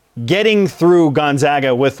BYU getting through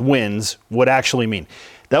Gonzaga with wins would actually mean.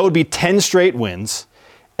 That would be 10 straight wins,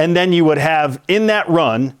 and then you would have, in that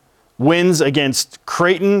run, wins against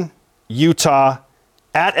Creighton, Utah,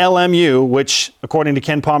 at LMU, which, according to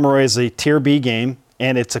Ken Pomeroy, is a Tier B game,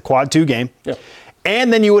 and it's a Quad 2 game. Yeah.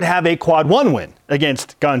 And then you would have a Quad 1 win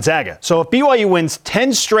against Gonzaga. So if BYU wins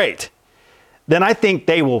 10 straight, then I think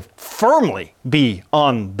they will firmly be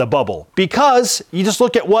on the bubble, because you just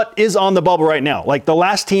look at what is on the bubble right now. Like, the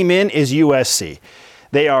last team in is USC.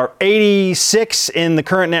 They are 86 in the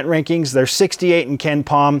current net rankings. They're 68 in Ken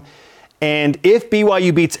Pom. And if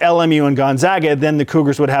BYU beats LMU and Gonzaga, then the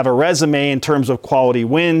Cougars would have a resume in terms of quality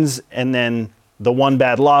wins and then the one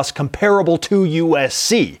bad loss comparable to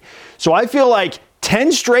USC. So I feel like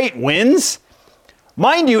 10 straight wins.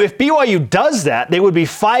 Mind you, if BYU does that, they would be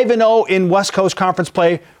 5-0 in West Coast Conference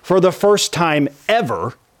play for the first time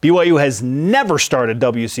ever. BYU has never started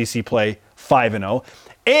WCC play 5-0.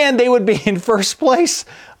 And they would be in first place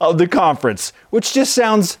of the conference, which just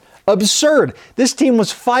sounds absurd. This team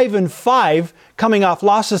was 5-5 coming off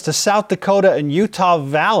losses to South Dakota and Utah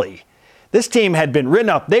Valley. This team had been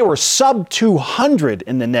written up. They were sub 200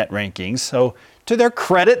 in the net rankings. So to their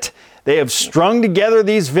credit, they have strung together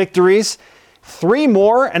these victories. 3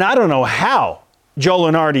 more, and I don't know how Joe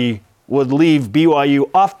Lunardi would leave BYU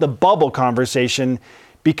off the bubble conversation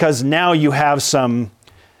because now you have some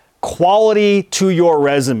quality to your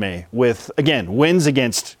resume with, again, wins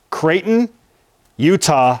against Creighton,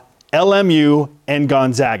 Utah, LMU, and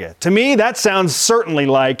Gonzaga. To me, that sounds certainly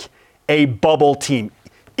like a bubble team,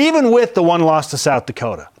 even with the one loss to South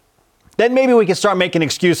Dakota. Then maybe we can start making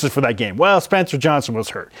excuses for that game. Well, Spencer Johnson was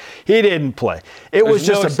hurt. He didn't play. It was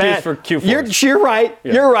just a bad. For Q4s. You're right.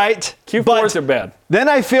 Yeah. You're right. Q4s are bad. Then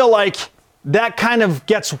I feel like that kind of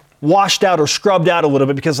gets washed out or scrubbed out a little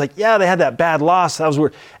bit because, like, yeah, they had that bad loss. That was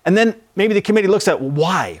weird. And then maybe the committee looks at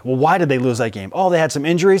why. Well, why did they lose that game? Oh, they had some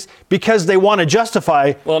injuries because they want to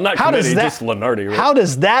justify. Well, not how committee, does that, just Lunardi. Right? How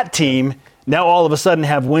does that team now all of a sudden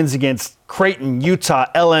have wins against Creighton, Utah,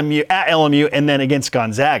 LMU, and then against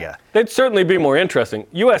Gonzaga? They'd certainly be more interesting.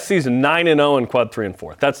 USC's 9-0 in quad 3 and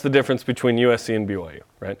 4. That's the difference between USC and BYU,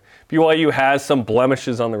 right? BYU has some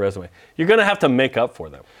blemishes on the resume. You're going to have to make up for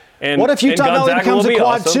them. And what if Utah Valley becomes a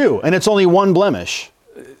quad 2 and it's only one blemish?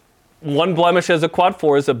 One blemish as a quad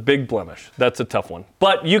 4 is a big blemish. That's a tough one.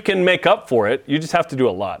 But you can make up for it. You just have to do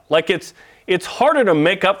a lot. Like it's harder to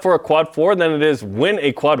make up for a quad 4 than it is win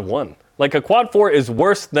a quad 1. Like a quad 4 is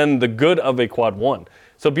worse than the good of a quad 1.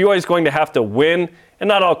 So BYU is going to have to win, and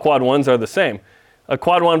not all quad 1s are the same. A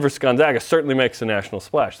quad 1 versus Gonzaga certainly makes a national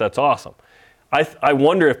splash. That's awesome. I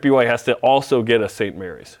wonder if BYU has to also get a St.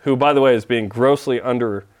 Mary's, who, by the way, is being grossly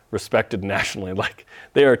under-respected nationally. Like,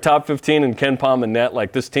 they are top 15 in Ken Pom and net.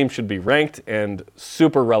 Like, this team should be ranked and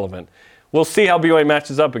super relevant. We'll see how BYU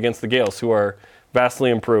matches up against the Gales, who are vastly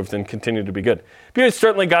improved and continue to be good. BYU's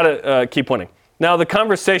certainly got to keep winning. Now, the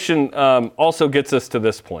conversation also gets us to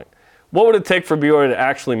this point. What would it take for BYU to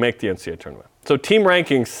actually make the NCAA tournament? So Team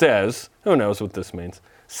Ranking says, who knows what this means,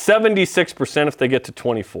 76% if they get to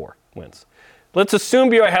 24 wins. Let's assume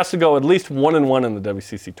BYU has to go at least 1-1 in the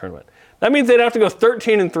WCC tournament. That means they'd have to go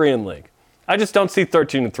 13-3 in league. I just don't see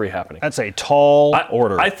 13-3 happening. That's a tall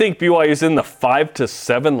order. I think BYU is in the 5 to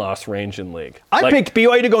 7 loss range in league. I picked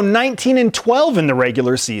BYU to go 19-12 in the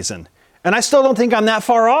regular season, and I still don't think I'm that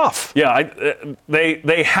far off. Yeah,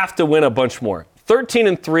 they have to win a bunch more.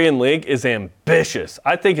 13-3 in league is ambitious.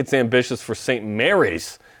 I think it's ambitious for St.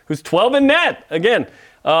 Mary's, who's 12 in net. Again,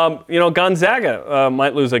 Gonzaga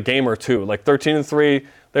might lose a game or two. Like 13-3,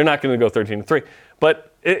 they're not going to go 13-3.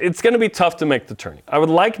 But it's going to be tough to make the tourney. I would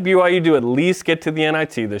like BYU to at least get to the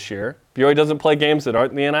NIT this year. BYU doesn't play games that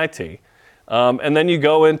aren't in the NIT. And then you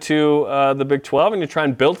go into the Big 12 and you try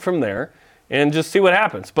and build from there and just see what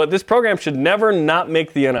happens. But this program should never not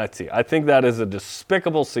make the NIT. I think that is a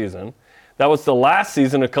despicable season. That was the last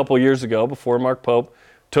season a couple years ago before Mark Pope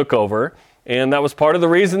took over. And that was part of the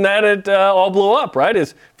reason that it all blew up, right?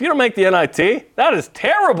 Is if you don't make the NIT, that is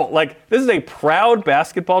terrible. Like, this is a proud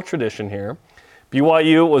basketball tradition here.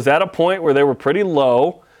 BYU was at a point where they were pretty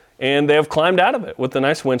low, and they have climbed out of it with a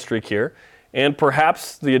nice win streak here. And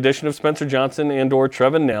perhaps the addition of Spencer Johnson and or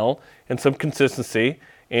Trevin Knell and some consistency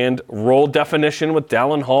and role definition with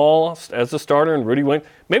Dallin Hall as a starter and Rudy Wing,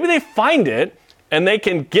 maybe they find it and they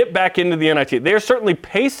can get back into the NIT. They are certainly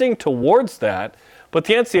pacing towards that, but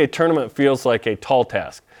the NCAA tournament feels like a tall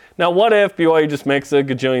task. Now, what if BYU just makes a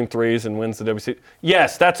gajillion threes and wins the WCC?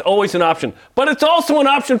 Yes, that's always an option. But it's also an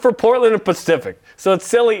option for Portland and Pacific. So it's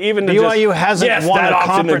silly even to BYU hasn't won a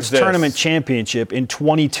conference tournament championship in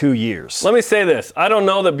 22 years. Let me say this. I don't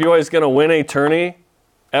know that BYU is going to win a tourney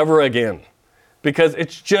ever again because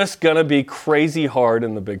it's just going to be crazy hard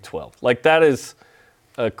in the Big 12. Like, that is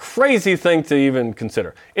a crazy thing to even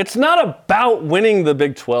consider. It's not about winning the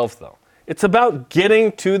Big 12, though. It's about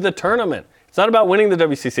getting to the tournament. It's not about winning the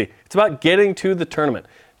WCC. It's about getting to the tournament.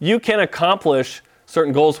 You can accomplish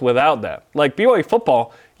certain goals without that. Like BYU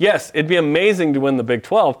football, yes, it'd be amazing to win the Big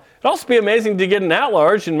 12. It'd also be amazing to get an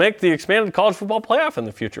at-large and make the expanded college football playoff in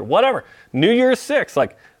the future. Whatever. New Year's 6,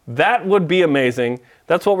 like that would be amazing.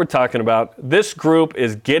 That's what we're talking about. This group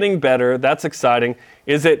is getting better. That's exciting.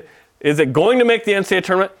 Is it going to make the NCAA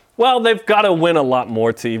tournament? Well, they've got to win a lot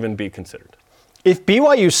more to even be considered. If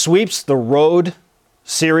BYU sweeps the road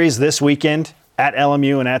series this weekend at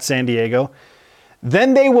LMU and at San Diego,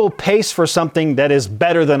 then they will pace for something that is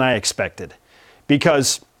better than I expected.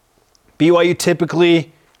 Because BYU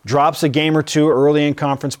typically drops a game or two early in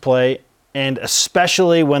conference play, and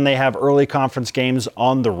especially when they have early conference games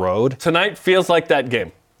on the road. Tonight feels like that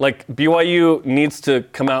game. Like BYU needs to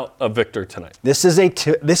come out a victor tonight. This is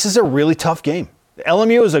a really tough game.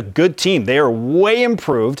 LMU is a good team. They are way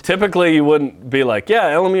improved. Typically, you wouldn't be like,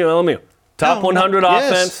 yeah, LMU. Top 100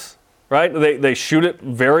 offense, right? They shoot it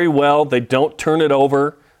very well. They don't turn it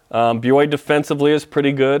over. BYU defensively is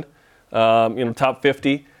pretty good, top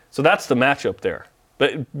 50. So that's the matchup there.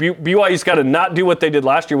 But BYU's got to not do what they did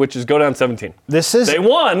last year, which is go down 17. They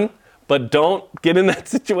won, but don't get in that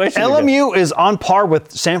situation. LMU is on par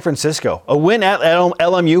with San Francisco. A win at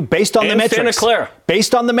LMU based on the metrics. Santa Clara.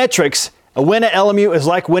 Based on the metrics, a win at LMU is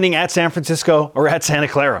like winning at San Francisco or at Santa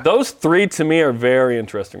Clara. Those three to me are very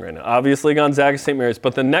interesting right now. Obviously Gonzaga, St. Mary's,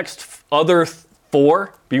 but the next other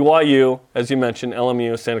four, BYU, as you mentioned,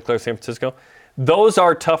 LMU, Santa Clara, San Francisco, those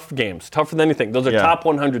are tough games, tougher than anything. Those are top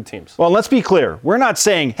 100 teams. Well, let's be clear. We're not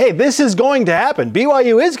saying, hey, this is going to happen.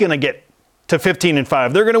 BYU is going to get to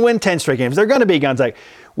 15-5. They're going to win 10 straight games. They're going to be Gonzaga.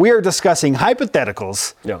 We are discussing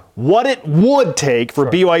hypotheticals, what it would take for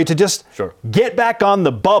BYU to just get back on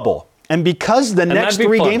the bubble. And because the next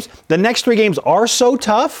three games are so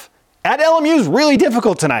tough, at LMU is really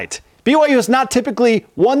difficult tonight. BYU has not typically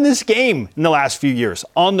won this game in the last few years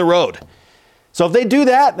on the road. So if they do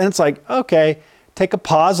that, then it's like, okay, take a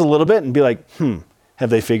pause a little bit and be like, have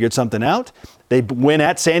they figured something out? They win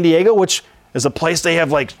at San Diego, which is a place they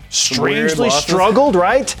have like strangely struggled,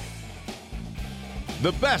 right?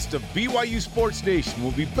 The best of BYU Sports Nation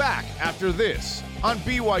will be back after this on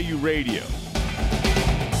BYU Radio.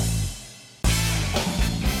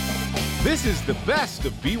 This is the best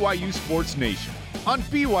of BYU Sports Nation on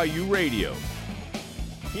BYU Radio.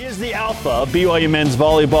 He is the alpha of BYU men's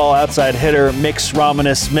volleyball outside hitter, Mix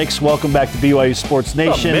Romanus. Mix, welcome back to BYU Sports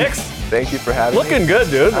Nation. Mix? Thank you for having me. Looking good,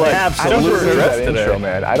 dude. I don't deserve that intro,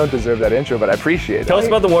 man. I don't deserve that intro, but I appreciate it. Tell us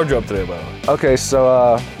about the wardrobe today, by the way. Okay,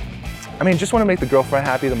 so, just want to make the girlfriend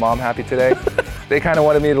happy, the mom happy today. They kind of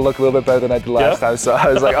wanted me to look a little bit better than I did last time, so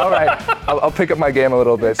I was like, all right, I'll pick up my game a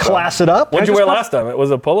little bit. So. Class it up. What did you wear last time?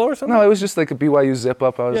 Was it a polo or something? No, it was just like a BYU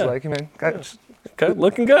zip-up. I was like, man, okay,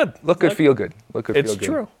 looking good. Look good, feel good. Look good, feel good. It's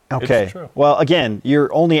true. Okay. It's true. Well, again,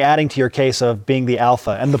 you're only adding to your case of being the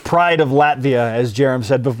alpha and the pride of Latvia, as Jerem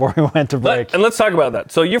said before we went to break. And let's talk about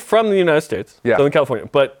that. So you're from the United States, Southern California,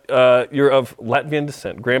 but you're of Latvian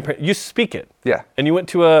descent. Grandparents, you speak it. Yeah. And you went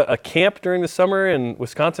to a camp during the summer in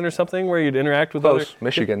Wisconsin or something where you'd interact with others?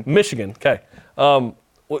 Michigan. Michigan, okay.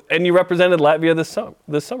 And you represented Latvia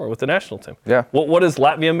this summer with the national team. Yeah. What does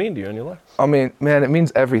Latvia mean to you in your life? I mean, man, it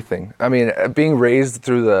means everything. I mean, being raised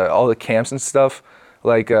through all the camps and stuff.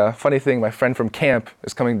 Like, funny thing, my friend from camp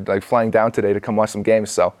is flying down today to come watch some games.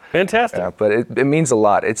 So fantastic. Yeah, but it means a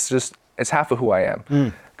lot. It's half of who I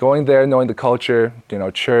am. Going there, knowing the culture,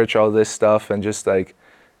 church, all this stuff, and just like,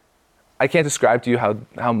 I can't describe to you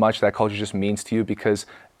how much that culture just means to you because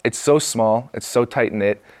it's so small, it's so tight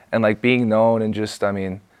knit, and like being known and just,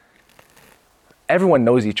 everyone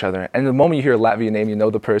knows each other. And the moment you hear a Latvian name, you know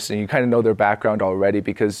the person, you kind of know their background already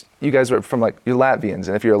because you guys are from you're Latvians.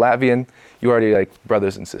 And if you're a Latvian, you're already like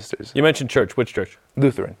brothers and sisters. You mentioned church. Which church?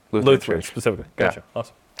 Lutheran church. Specifically. Gotcha. Yeah.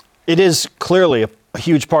 Awesome. It is clearly a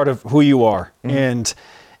huge part of who you are. And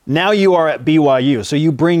now you are at BYU. So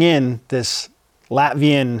you bring in this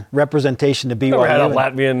Latvian representation to BYU. Never had a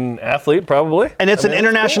Latvian athlete, probably. And it's an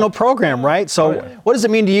international program, right? So what does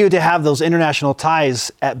it mean to you to have those international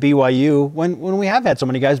ties at BYU when we have had so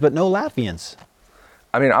many guys but no Latvians?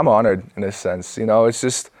 I mean, I'm honored in this sense.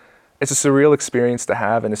 It's a surreal experience to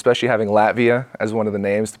have, and especially having Latvia as one of the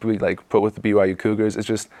names to be put with the BYU Cougars. It's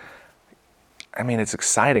just, it's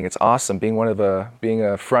exciting. It's awesome being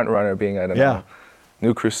a front runner, being a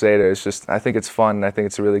new crusader. It's just, I think it's fun, and I think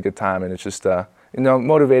it's a really good time, and it's just,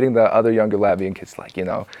 motivating the other younger Latvian kids,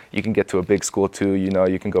 you can get to a big school too,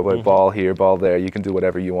 you can go play ball here, ball there, you can do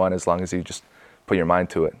whatever you want as long as you just put your mind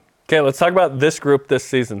to it. Okay, let's talk about this group this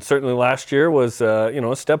season. Certainly last year was,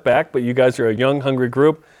 a step back, but you guys are a young, hungry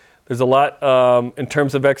group. There's a lot in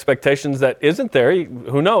terms of expectations that isn't there.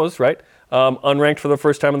 Who knows, right? Unranked for the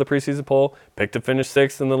first time in the preseason poll, picked to finish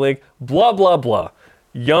 6th in the league, blah, blah, blah.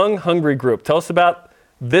 Young, hungry group. Tell us about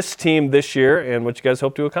this team this year and what you guys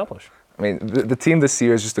hope to accomplish. I mean, the team this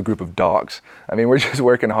year is just a group of dogs. I mean, we're just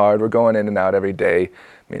working hard. We're going in and out every day.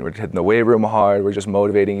 I mean, we're hitting the weight room hard. We're just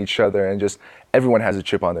motivating each other, and just everyone has a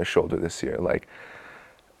chip on their shoulder this year.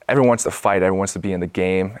 Everyone wants to fight. Everyone wants to be in the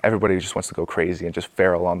game. Everybody just wants to go crazy and just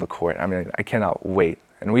feral on the court. I mean, I cannot wait.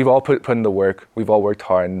 And we've all put in the work. We've all worked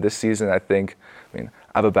hard. And this season, I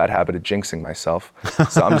have a bad habit of jinxing myself.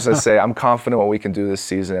 So I'm just going to say I'm confident what we can do this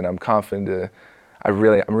season, and I'm confident I'm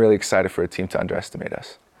really excited for a team to underestimate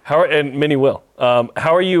us. And many will.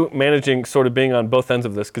 How are you managing sort of being on both ends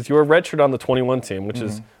of this? Because you were redshirted on the 21 team, which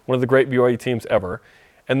is one of the great BYU teams ever.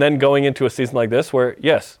 And then going into a season like this where,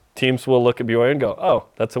 yes, teams will look at BYU and go, oh,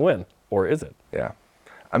 that's a win. Or is it? Yeah.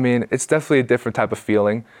 I mean, it's definitely a different type of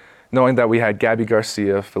feeling. Knowing that we had Gabby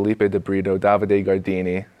Garcia, Felipe De Brito, Davide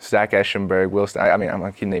Gardini, Zach Eschenberg, Wilson. I'm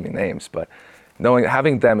not keep naming names, but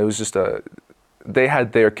having them, it was just they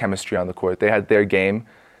had their chemistry on the court. They had their game.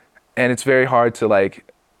 And it's very hard to,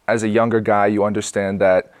 like, as a younger guy, you understand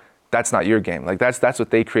that that's not your game. Like, that's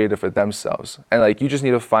what they created for themselves. And, like, you just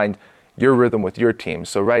need to find your rhythm with your team.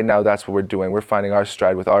 So right now, that's what we're doing. We're finding our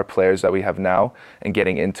stride with our players that we have now and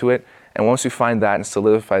getting into it. And once we find that and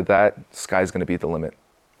solidify that, the sky's going to be the limit.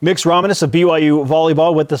 Mix Romanus of BYU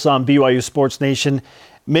Volleyball with us on BYU Sports Nation.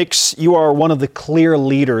 Mix, you are one of the clear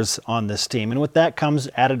leaders on this team, and with that comes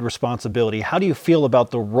added responsibility. How do you feel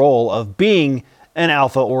about the role of being an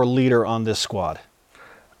alpha or leader on this squad?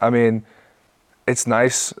 I mean, it's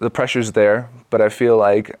nice. The pressure's there, but I feel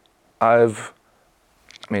like I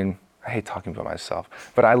hate talking about myself,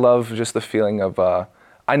 but I love just the feeling of,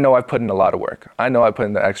 I know I've put in a lot of work. I know I put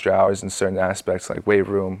in the extra hours in certain aspects like weight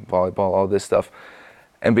room, volleyball, all this stuff.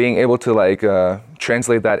 And being able to like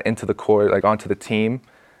translate that into the court, like onto the team,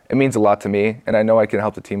 it means a lot to me. And I know I can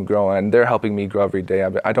help the team grow, and they're helping me grow every day.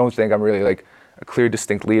 I don't think I'm really like a clear,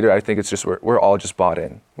 distinct leader. I think it's just we're all just bought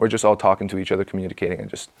in. We're just all talking to each other, communicating, and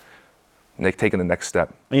just like taking the next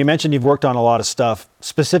step. You mentioned you've worked on a lot of stuff.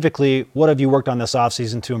 Specifically, what have you worked on this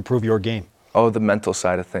offseason to improve your game? Oh, the mental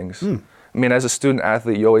side of things. I mean, as a student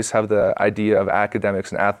athlete, you always have the idea of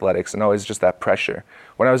academics and athletics and always just that pressure.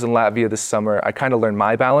 When I was in Latvia this summer, I kind of learned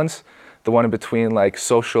my balance, the one in between like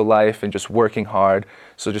social life and just working hard.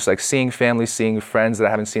 So just like seeing family, seeing friends that I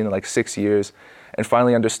haven't seen in like 6 years, and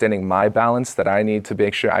finally understanding my balance that I need to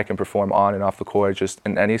make sure I can perform on and off the court just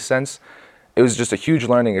in any sense. It was just a huge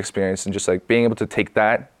learning experience, and just like being able to take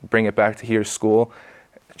that, bring it back to here, school,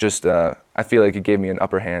 just I feel like it gave me an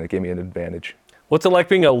upper hand, it gave me an advantage. What's it like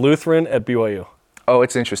being a Lutheran at BYU? Oh,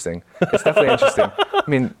 it's interesting. It's definitely interesting. I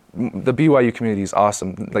mean, the BYU community is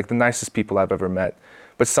awesome, like the nicest people I've ever met.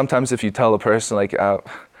 But sometimes if you tell a person, like I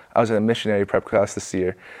was in a missionary prep class this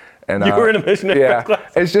year. And, you were in a missionary prep class?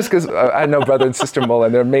 Yeah, it's just because I know brother and sister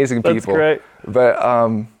Mullen. They're amazing people. That's great. But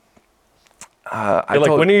You're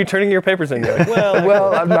like, when are you turning your papers in? You're like,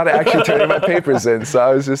 well, I'm not actually turning my papers in.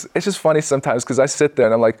 So it's just funny sometimes because I sit there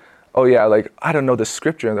and I'm like, oh yeah, like I don't know the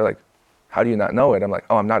scripture. And they're like, how do you not know it? I'm like,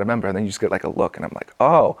 oh, I'm not a member. And then you just get like a look, and I'm like,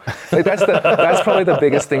 oh, like that's probably the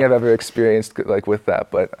biggest thing I've ever experienced, like with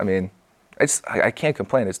that. But I mean, I can't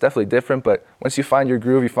complain. It's definitely different. But once you find your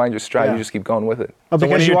groove, you find your stride, you just keep going with it. So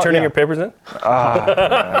when are you turning your papers in?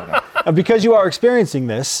 Because you are experiencing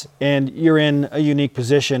this, and you're in a unique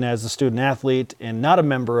position as a student athlete and not a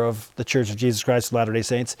member of the Church of Jesus Christ of Latter-day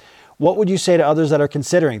Saints, what would you say to others that are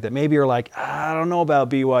considering that maybe are like, I don't know about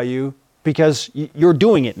BYU? Because you're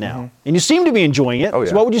doing it now, and you seem to be enjoying it. Oh, yeah.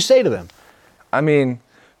 So what would you say to them? I mean,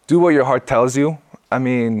 do what your heart tells you. I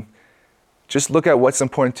mean, just look at what's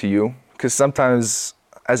important to you. Because sometimes,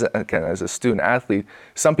 as a student athlete,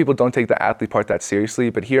 some people don't take the athlete part that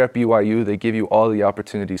seriously. But here at BYU, they give you all the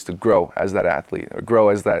opportunities to grow as that athlete, or grow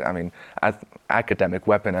as that, academic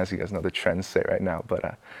weapon, as you guys know the trends say right now.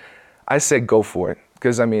 But I say go for it.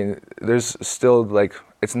 Because, I mean, there's still, like,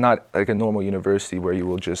 it's not like a normal university where you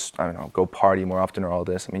will just, go party more often or all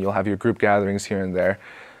this. I mean, you'll have your group gatherings here and there.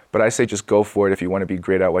 But I say just go for it if you want to be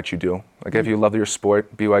great at what you do. Like, if you love your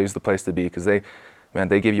sport, BYU is the place to be because they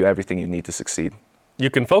give you everything you need to succeed. You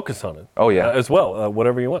can focus on it. Oh, yeah. As well,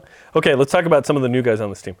 whatever you want. Okay, let's talk about some of the new guys on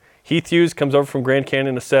this team. Heath Hughes comes over from Grand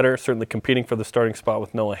Canyon, a setter, certainly competing for the starting spot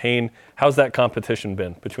with Noah Hain. How's that competition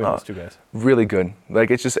been between those two guys? Really good. Like,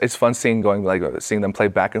 it's fun seeing them play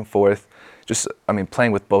back and forth.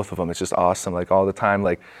 Playing with both of them, it's just awesome. Like, all the time,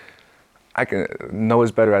 like,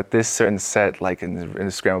 Noah's better at this certain set, like in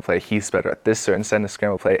the scramble play. Heath's better at this certain set in the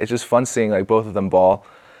scramble play. It's just fun seeing, like, both of them ball.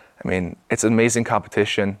 I mean, it's amazing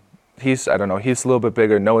competition. He's a little bit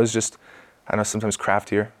bigger. Noah's just, sometimes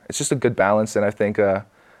craftier. It's just a good balance, and I think, I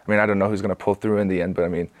don't know who's going to pull through in the end,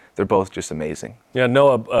 but, they're both just amazing. Yeah,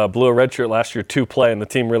 Noah blew a red shirt last year to play, and the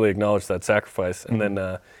team really acknowledged that sacrifice. And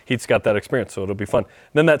then Heath's got that experience, so it'll be fun.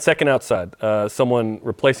 And then that second outside, someone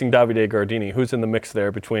replacing Davide Gardini. Who's in the mix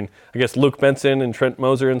there between, I guess, Luke Benson and Trent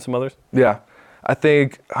Moser and some others? Yeah, I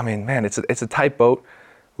think, it's a tight boat.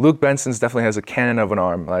 Luke Benson's definitely has a cannon of an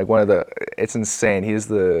arm. Like, it's insane.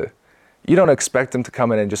 You don't expect him to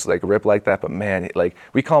come in and just, like, rip like that, but, man, like,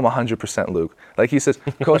 we call him 100% Luke. Like, he says,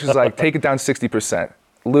 coach is like, take it down 60%.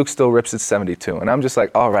 Luke still rips it 72. And I'm just like,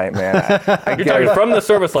 all right, man. You're talking from the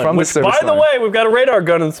service line. By the way, we've got a radar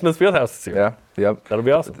gun in the Smith Fieldhouse this year. Yeah, yep. That'll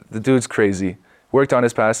be awesome. The dude's crazy. Worked on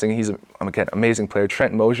his passing. He's, again, amazing player.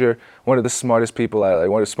 Trent Moser, one of the smartest people, one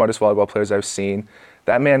of the smartest volleyball players I've seen.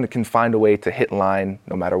 That man can find a way to hit line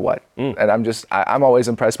no matter what. And I'm always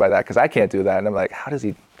impressed by that because I can't do that. And I'm like, how does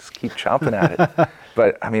he just keep chomping at it?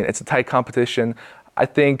 But, it's a tight competition. I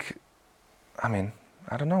think, I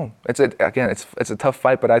don't know. It's a tough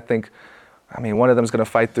fight, but I think, one of them is going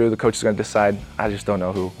to fight through. The coach is going to decide. I just don't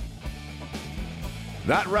know who.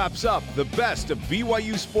 That wraps up the best of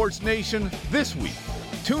BYU Sports Nation this week.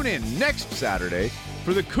 Tune in next Saturday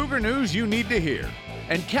for the Cougar news you need to hear.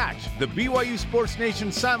 And catch the BYU Sports Nation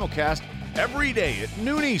simulcast every day at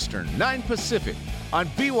noon Eastern, 9 Pacific on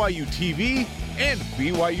BYU TV and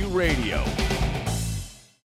BYU Radio.